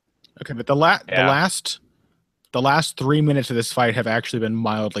way. Okay, but the last 3 minutes of this fight have actually been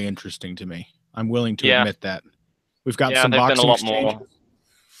mildly interesting to me. I'm willing to admit that. We've got some boxing exchanges.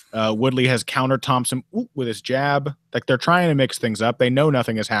 Woodley has countered Thompson with his jab. Like they're trying to mix things up. They know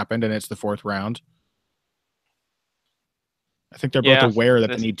nothing has happened, and it's the 4th round. I think they're both aware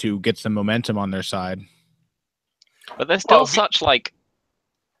that they need to get some momentum on their side. But there's still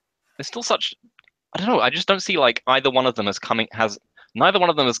I don't know, I just don't see like either one of them has neither one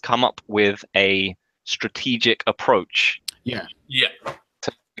of them has come up with a strategic approach Yeah.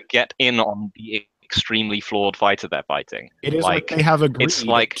 to get in on the extremely flawed fighter they're fighting. It is like they have agreed it's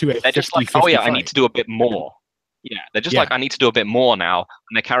like to a they're just like, 50-50 oh yeah, fight. I need to do a bit more. Yeah, they're just like, I need to do a bit more now,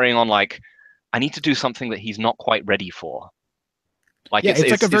 and they're carrying on like, I need to do something that he's not quite ready for. Like it's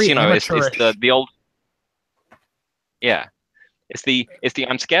like a very amateurish. It's the old. Yeah, it's the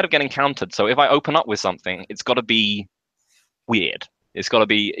I'm scared of getting countered. So if I open up with something, it's got to be weird. It's got to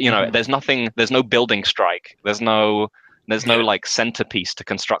be, there's no building strike. There's no like centerpiece to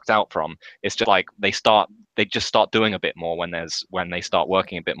construct out from. It's just like they just start doing a bit more when they start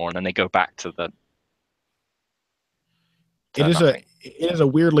working a bit more, and then they go back to the. It is a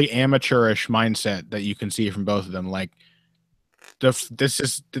weirdly amateurish mindset that you can see from both of them. Like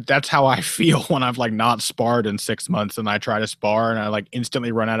that's how I feel when I've like not sparred in 6 months and I try to spar and I like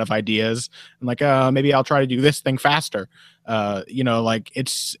instantly run out of ideas. I'm like, maybe I'll try to do this thing faster. Like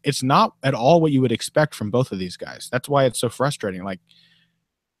it's not at all what you would expect from both of these guys. That's why it's so frustrating. Like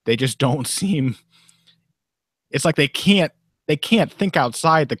they just don't seem. It's like they can't think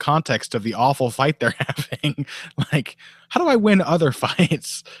outside the context of the awful fight they're having. Like, how do I win other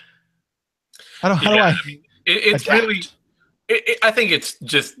fights? How do I? It's adapt? really. I think it's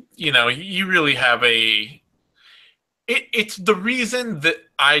just, you really have it's the reason that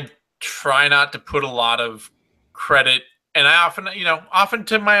I try not to put a lot of credit, and I often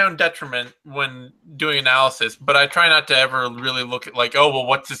to my own detriment when doing analysis, but I try not to ever really look at like, oh, well,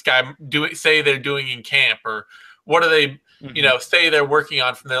 what's this guy say they're doing in camp, or what are they, say they're working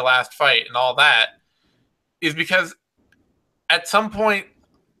on from their last fight and all that, is because at some point,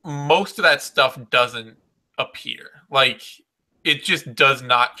 most of that stuff doesn't appear. Like, it just does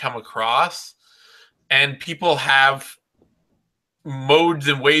not come across, and people have modes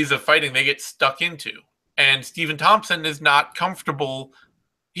and ways of fighting they get stuck into, and Stephen Thompson is not comfortable.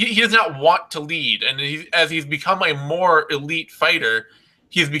 He does not want to lead, and as he's become a more elite fighter,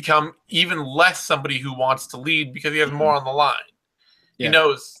 he's become even less somebody who wants to lead because he has more on the line. He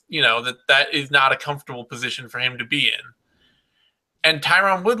knows that is not a comfortable position for him to be in. And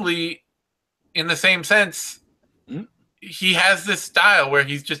Tyron Woodley, in the same sense, he has this style where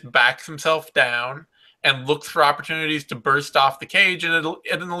he just backs himself down and looks for opportunities to burst off the cage. And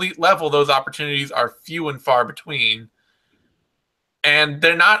at an elite level, those opportunities are few and far between. And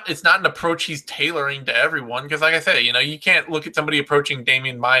it's not an approach he's tailoring to everyone. Because like I said, you can't look at somebody approaching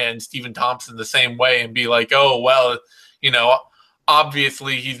Damian Maia and Stephen Thompson the same way and be like, oh, well,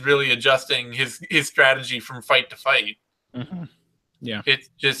 obviously he's really adjusting his strategy from fight to fight. Mm-hmm. Yeah. It's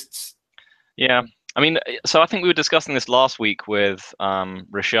just. Yeah. I mean, so I think we were discussing this last week with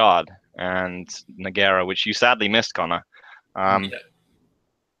Rashad and Nogueira, which you sadly missed, Connor. I'll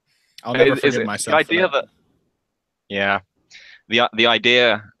never forgive myself. The idea the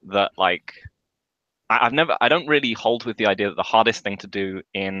idea that like I don't really hold with the idea that the hardest thing to do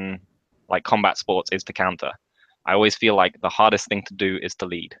in like combat sports is to counter. I always feel like the hardest thing to do is to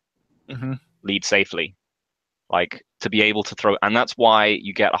lead, lead safely, like to be able to throw, and that's why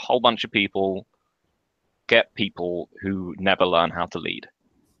you get a whole bunch of people who never learn how to lead.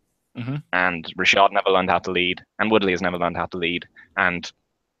 And Rashad never learned how to lead, and Woodley has never learned how to lead,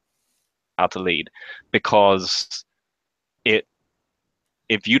 because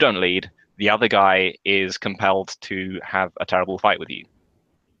if you don't lead, the other guy is compelled to have a terrible fight with you,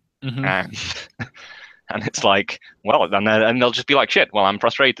 and it's like, well, and they'll just be like, shit, well, I'm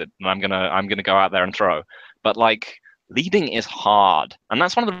frustrated, and I'm gonna go out there and throw, but like. Leading is hard, and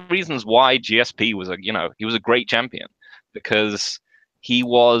that's one of the reasons why GSP was he was a great champion, because he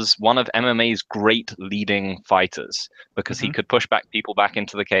was one of MMA's great leading fighters, because he could push people back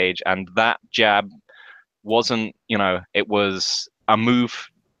into the cage, and that jab wasn't, it was a move,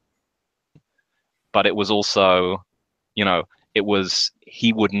 but it was also,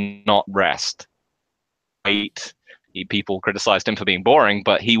 he would not rest. People criticized him for being boring,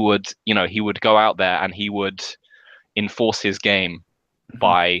 but he would go out there and he would enforce his game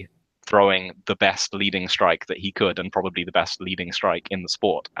by throwing the best leading strike that he could, and probably the best leading strike in the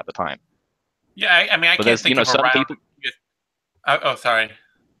sport at the time. Yeah, I mean, I can't think of a round. Oh, sorry.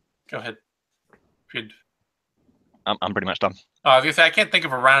 Go ahead. I'm pretty much done. I was gonna say, I can't think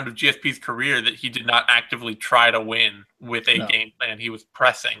of a round of GSP's career that he did not actively try to win with a game plan. He was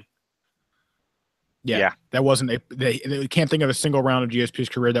pressing. Yeah. That wasn't they can't think of a single round of GSP's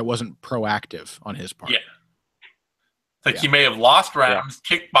career that wasn't proactive on his part. Yeah. Like he may have lost rounds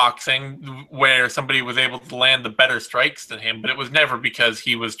kickboxing where somebody was able to land the better strikes than him, but it was never because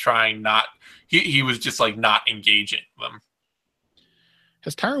he was trying he was just like not engaging them.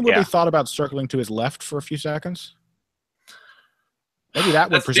 Has Tyron Woodley thought about circling to his left for a few seconds? Maybe that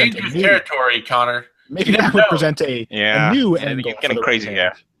would That's present a dangerous new. territory, Connor. Maybe You that never would know. present a new angle. getting for the crazy. right Yeah,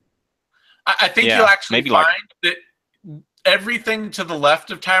 hand. I think Yeah, you'll actually maybe, find like- that everything to the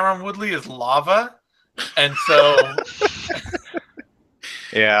left of Tyron Woodley is lava, and so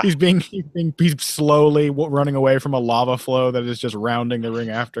yeah. He's slowly running away from a lava flow that is just rounding the ring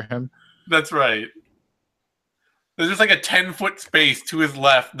after him. that's right. There's just like a 10-foot space to his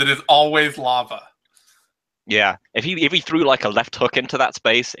left that is always lava. Yeah, if he threw like a left hook into that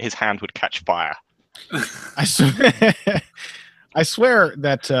space, his hand would catch fire. I swear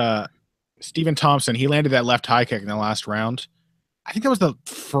that Stephen Thompson, he landed that left high kick in the last round. I think that was the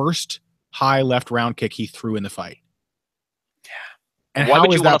first high left round kick he threw in the fight. Yeah. And why how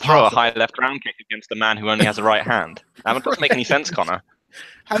would is you want that to throw a possible? high left round kick against a man who only has a right hand? That doesn't make any sense, Connor.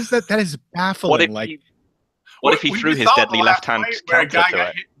 How does that? That is baffling. What if he threw his deadly left hand where a counter guy to got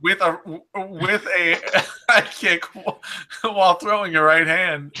it? hit with a high kick while throwing a right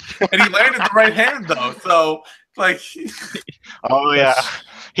hand, and he landed the right hand though. So like, Oh yeah,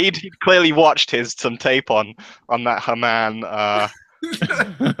 he'd clearly watched some tape on that Hamman.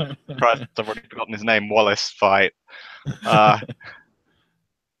 Christ, I've already forgotten his name. Wallace fight. And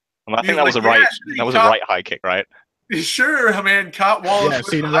I think that was a right high kick, right? Sure, man, caught Wallace.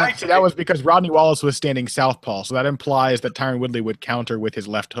 Yeah, that was because Rodney Wallace was standing southpaw, so that implies that Tyron Woodley would counter with his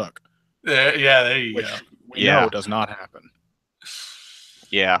left hook. Yeah, there you go. We know does not happen.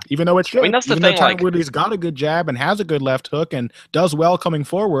 Yeah, even though it should. I mean, that's the thing. Tyron Woodley's got a good jab and has a good left hook and does well coming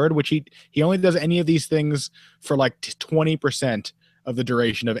forward, which he only does any of these things for like 20% of the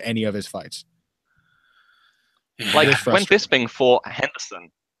duration of any of his fights. Like when Bisping fought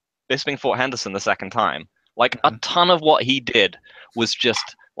Henderson the second time. Like a ton of what he did was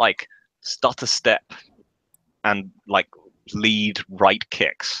just like stutter step and like lead right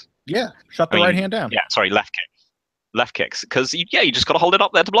kicks. Yeah, shut the right hand down. Yeah, sorry, left kicks. Because you just got to hold it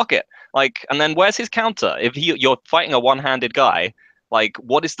up there to block it. Like, and then where's his counter? If you're fighting a one-handed guy, like,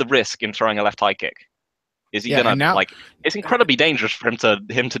 what is the risk in throwing a left high kick? Is he gonna like? It's incredibly dangerous for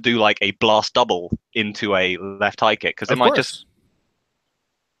him to do like a blast double into a left high kick because it might just.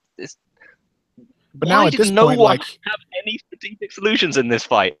 But now at this point, like, have any strategic solutions in this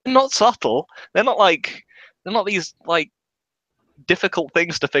fight? They're not subtle. They're not these like difficult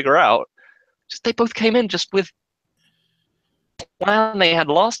things to figure out. Just they both came in just with plan they had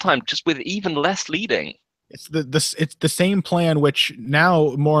last time, just with even less leading. It's the same plan, which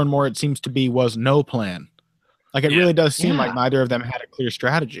now more and more it seems to be was no plan. Like it really does seem like neither of them had a clear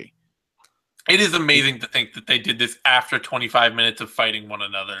strategy. It is amazing to think that they did this after 25 minutes of fighting one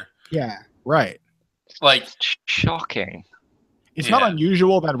another. Yeah, right. Like, shocking. It's not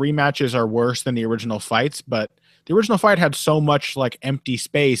unusual that rematches are worse than the original fights, but the original fight had so much like empty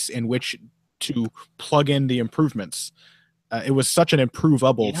space in which to plug in the improvements. It was such an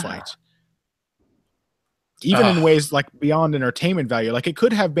improvable fight. Even in ways like beyond entertainment value. Like it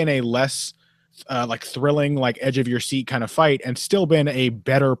could have been a less like thrilling, like edge of your seat kind of fight and still been a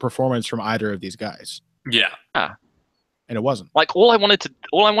better performance from either of these guys. Yeah. And it wasn't. Like all I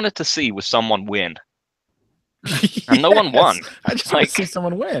wanted to see was someone win. And no one won. I just want to see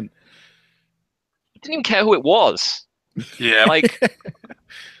someone win. I didn't even care who it was. Yeah. Like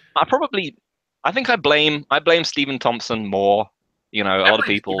I think I blame Stephen Thompson more. You know, a lot of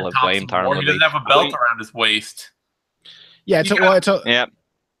people have blamed Tyron Woodley. He doesn't have a belt around his waist. Yeah,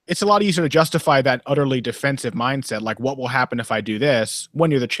 it's a lot easier to justify that utterly defensive mindset. Like, what will happen if I do this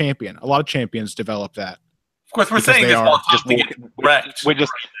when you're the champion? A lot of champions develop that. Of course, we're saying this while just wrecked. We're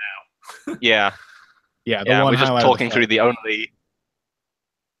just right now. Yeah. We're just talking through the only.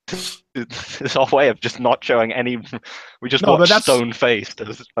 This whole way of just not showing any. We just watch stone faced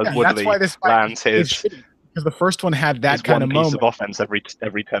as Woodley lands his. Because the first one had that kind of moment. Piece of offense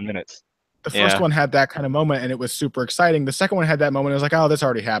every 10 minutes. The first one had that kind of moment, and it was super exciting. The second one had that moment. It was like, oh, this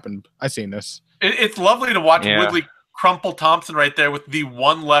already happened. I've seen this. It's lovely to watch Woodley crumple Thompson right there with the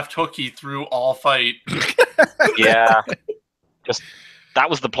one left hook he threw all fight. Yeah, that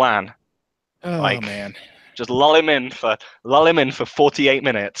was the plan. Oh man, just lull him in for 48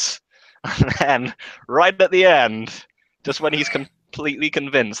 minutes, and then right at the end, just when he's completely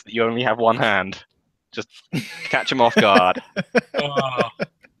convinced that you only have one hand, just catch him off guard.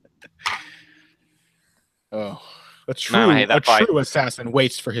 A true assassin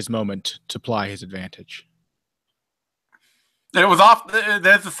waits for his moment to ply his advantage. It was off.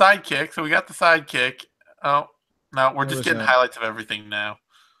 There's the side kick. So we got the side kick. Oh, no, we're just getting highlights of everything now.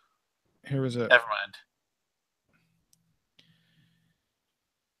 Here was it. Never mind.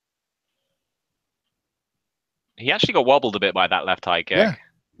 He actually got wobbled a bit by that left high kick.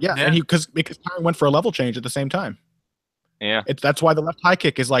 Yeah. And because Tyron went for a level change at the same time. Yeah. That's why the left high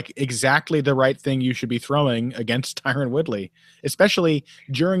kick is like exactly the right thing you should be throwing against Tyron Woodley, especially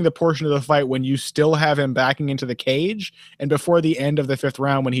during the portion of the fight when you still have him backing into the cage and before the end of the 5th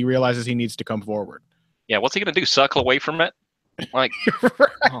round when he realizes he needs to come forward. Yeah, what's he going to do? Circle away from it? Like,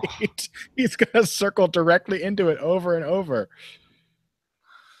 right. Oh. He's going to circle directly into it over and over.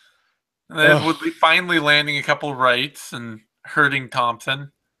 And then Woodley finally landing a couple rights and hurting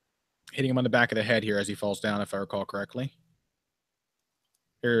Thompson. Hitting him on the back of the head here as he falls down, if I recall correctly.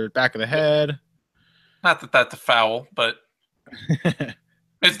 Here, back of the head. Not that that's a foul, but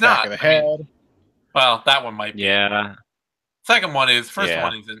it's back not. of the head. Well, that one might be. yeah. Second one is. First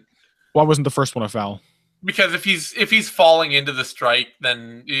one isn't. Why wasn't the first one a foul? Because if he's falling into the strike,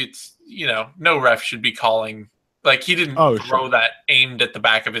 then it's, no ref should be calling. Like, he didn't throw that aimed at the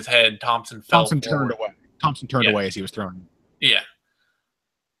back of his head. Thompson turned away. Thompson turned away as he was throwing. Yeah.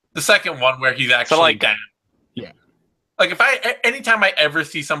 The second one where he's actually down. Yeah. Like, anytime I ever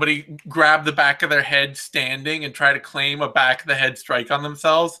see somebody grab the back of their head standing and try to claim a back of the head strike on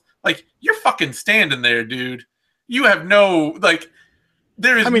themselves, like, you're fucking standing there, dude. You have no, like,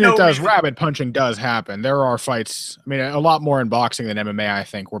 there is it does. Rabid punching does happen. There are fights, a lot more in boxing than MMA, I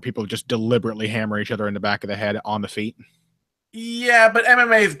think, where people just deliberately hammer each other in the back of the head on the feet. Yeah, but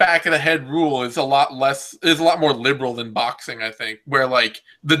MMA's back of the head rule is a lot more liberal than boxing, I think, where, like,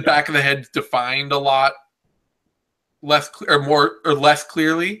 the back of the head's defined a lot less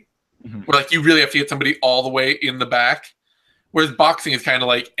clearly. Mm-hmm. Where, like, you really have to get somebody all the way in the back. Whereas boxing is kind of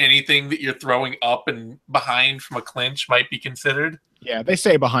like anything that you're throwing up and behind from a clinch might be considered. Yeah, they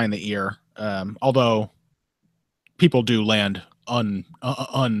say behind the ear, although people do land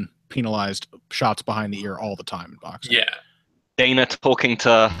unpenalized shots behind the ear all the time in boxing. Yeah. Dana talking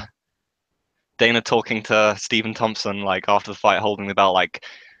to Stephen Thompson, like, after the fight, holding the belt, like,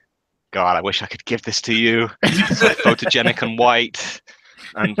 God, I wish I could give this to you. It's so photogenic and white,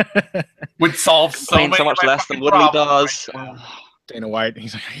 and would solve so much less than Woodley does. Right. Dana White,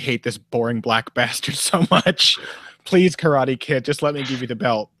 he's like, I hate this boring black bastard so much. Please, Karate Kid, just let me give you the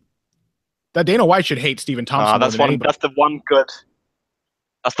belt. That Dana White should hate Stephen Thompson. That's the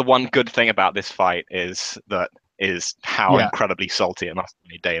one good thing about this fight is how incredibly salty it must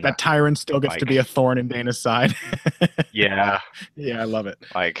be, Dana. That tyrant still gets to be a thorn in Dana's side. Yeah. Yeah, I love it.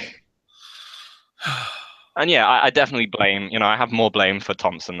 Like, and yeah, I definitely blame, I have more blame for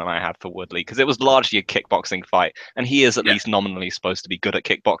Thompson than I have for Woodley, because it was largely a kickboxing fight, and he is at least nominally supposed to be good at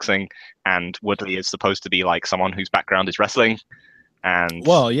kickboxing, and Woodley is supposed to be like someone whose background is wrestling, and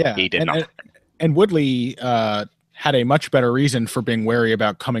he did not. And Woodley had a much better reason for being wary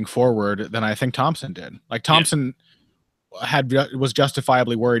about coming forward than I think Thompson did. Like, Thompson was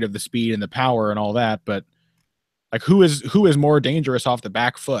justifiably worried of the speed and the power and all that, but like, who is more dangerous off the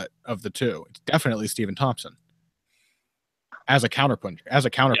back foot of the two? It's definitely Stephen Thompson. As a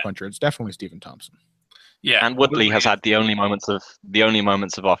counterpuncher, it's definitely Stephen Thompson. Yeah, and Woodley has had the only moments of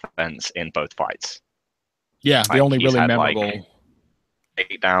offense in both fights. Yeah, the only really memorable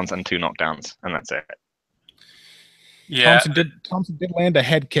 8 downs and 2 knockdowns, and that's it. Yeah, Thompson did land a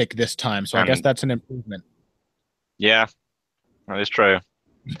head kick this time, so I guess that's an improvement. Yeah, that is true.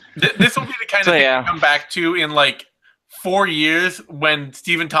 This will be the kind of thing to come back to in like 4 years when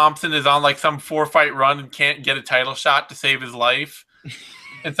Stephen Thompson is on like some 4-fight run and can't get a title shot to save his life,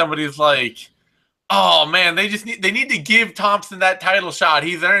 and somebody's like, "Oh man, they need to give Thompson that title shot.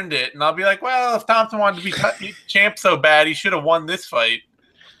 He's earned it." And I'll be like, "Well, if Thompson wanted to be champ so bad, he should have won this fight."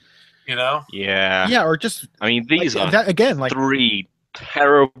 Yeah, or just these are that, again, like 3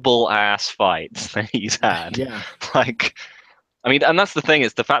 terrible ass fights that he's had. Yeah, and that's the thing,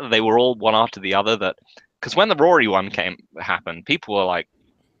 is the fact that they were all one after the other. That because when the Rory one happened, people went,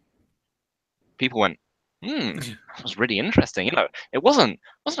 that was really interesting. It wasn't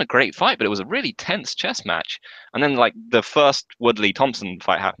a great fight, but it was a really tense chess match. And then like the first Woodley Thompson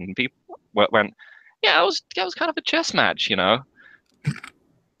fight happened, people went, yeah, it was kind of a chess match.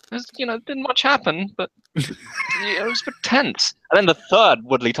 Didn't much happen, but it was tense. And then the third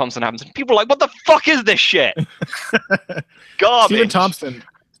Woodley Thompson happens, and people are like, "What the fuck is this shit?" Garbage.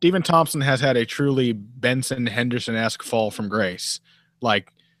 Stephen Thompson has had a truly Benson Henderson-esque fall from grace.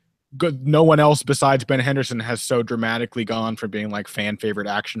 Like, no one else besides Ben Henderson has so dramatically gone from being like fan favorite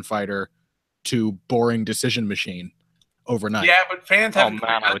action fighter to boring decision machine overnight. Yeah, but fans haven't.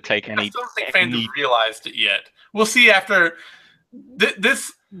 I would take any. I don't think fans have realized it yet. We'll see after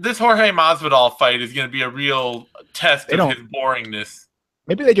this Jorge Masvidal fight is going to be a real test of his boringness.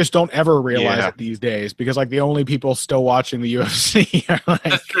 Maybe they just don't ever realize it these days, because like the only people still watching the UFC are like,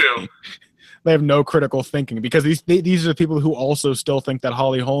 that's true. They have no critical thinking, because these are the people who also still think that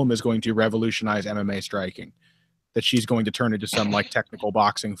Holly Holm is going to revolutionize MMA striking. that she's going to turn into some like technical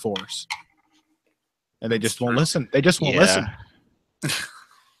boxing force. And they just won't listen. They just won't listen.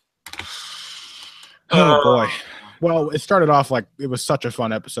 Oh boy. Well, it started off like it was such a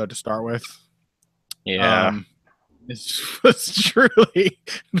fun episode to start with. Yeah. This was truly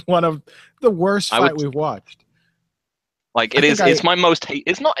one of the worst fight we've watched. Like it's my most hate.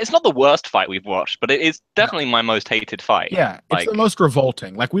 It's not the worst fight we've watched, but it is definitely my most hated fight. Yeah, it's the most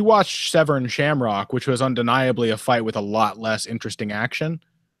revolting. Like we watched Severn Shamrock, which was undeniably a fight with a lot less interesting action,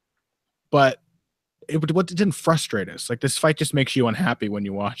 but it didn't frustrate us. Like this fight just makes you unhappy when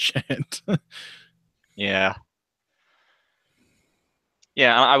you watch it. Yeah.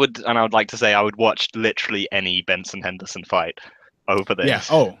 Yeah, and I would like to say I would watch literally any Benson Henderson fight over this. Yeah.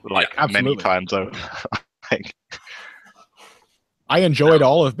 Oh, like many times over. Like, I enjoyed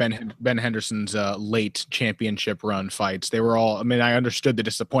all of Ben Henderson's late championship run fights. They were all. I mean, I understood the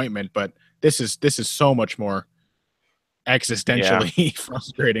disappointment, but this is so much more existentially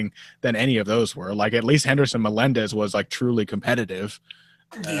frustrating than any of those were. Like at least Henderson Melendez was like truly competitive.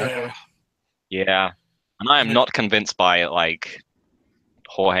 Yeah, and I am not convinced by like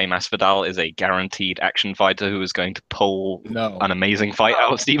Jorge Masvidal is a guaranteed action fighter who is going to pull an amazing fight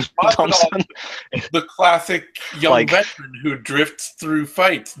out of Stephen Thompson. The classic young veteran who drifts through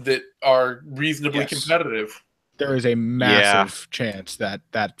fights that are reasonably competitive. There is a massive chance that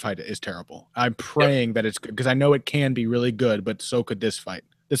that fight is terrible. I'm praying that it's good because I know it can be really good, but so could this fight.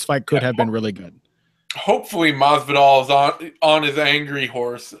 This fight could have been really good. Hopefully Masvidal is on his angry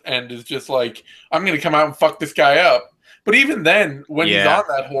horse and is just like, I'm going to come out and fuck this guy up. But even then, when he's on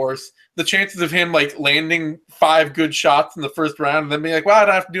that horse, the chances of him like landing 5 good shots in the first round and then being like, "Well, I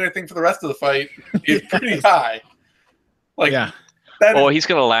don't have to do anything for the rest of the fight," is pretty high. Like, he's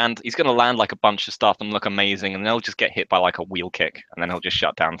gonna land like a bunch of stuff and look amazing, and then he'll just get hit by like a wheel kick, and then he'll just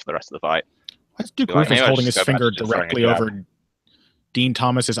shut down for the rest of the fight. Why is Duke Rufus holding his finger directly over Dean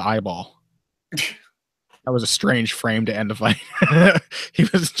Thomas's eyeball? That was a strange frame to end the fight. He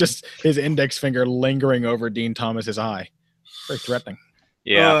was just his index finger lingering over Dean Thomas's eye. Very threatening.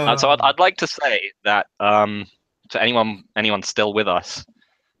 Yeah. So I'd like to say that to anyone still with us,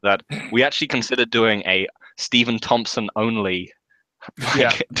 that we actually considered doing a Stephen Thompson only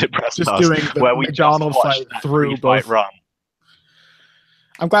depressed us, doing the where we McDonald just fight through both. Run.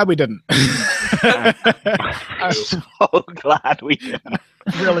 I'm glad we didn't. I'm so glad we didn't.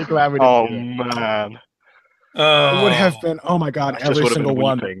 Really glad we didn't. Oh man. It would have been. Oh my god! Every single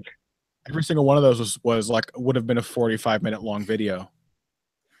one. Every single one of those was like would have been a 45-minute long video.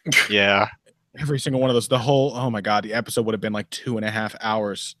 Yeah. Every single one of those. The whole. Oh my god! The episode would have been like 2.5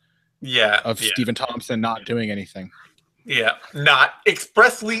 hours. Of Stephen Thompson not doing anything. Yeah, not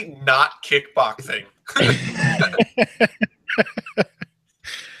expressly not kickboxing.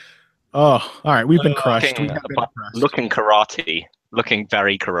 Oh, all right. We've been crushed. Looking karate. Looking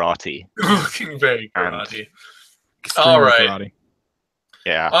very karate. Looking very karate. All right. Karate.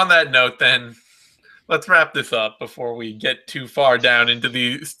 Yeah. On that note, then, let's wrap this up before we get too far down into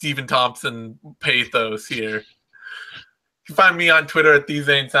the Stephen Thompson pathos here. You can find me on Twitter at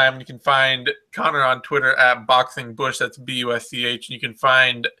TheZaneSimon. You can find Connor on Twitter at BoxingBush. That's BUSCH. And you can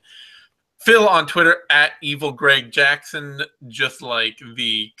find Phil on Twitter at EvilGregJackson, just like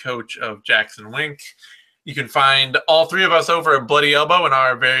the coach of Jackson Wink. You can find all 3 of us over at Bloody Elbow in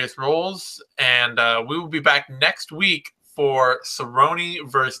our various roles. And we will be back next week for Cerrone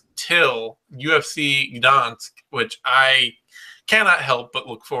versus Till, UFC Gdansk, which I cannot help but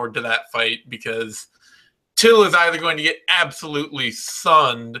look forward to that fight because Till is either going to get absolutely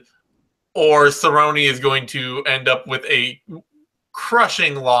sunned or Cerrone is going to end up with a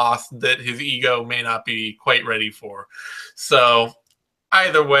crushing loss that his ego may not be quite ready for. So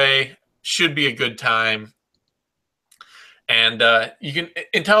either way, should be a good time. And you can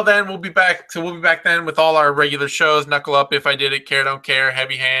until then we'll be back. So we'll be back then with all our regular shows. Knuckle Up, If I Did It, Care Don't Care,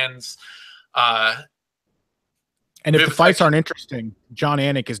 Heavy Hands. And if the fights aren't interesting, John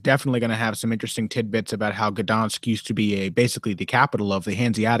Anik is definitely going to have some interesting tidbits about how Gdansk used to be basically the capital of the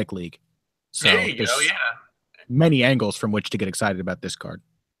Hanseatic League. So there you go. Yeah. Many angles from which to get excited about this card.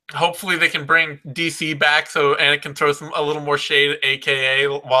 Hopefully they can bring DC back so Anik can throw a little more shade, AKA,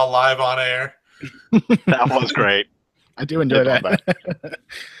 while live on air. That was great. I do enjoy that.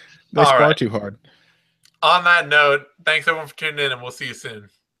 They spar too hard. On that note, thanks everyone for tuning in, and we'll see you soon.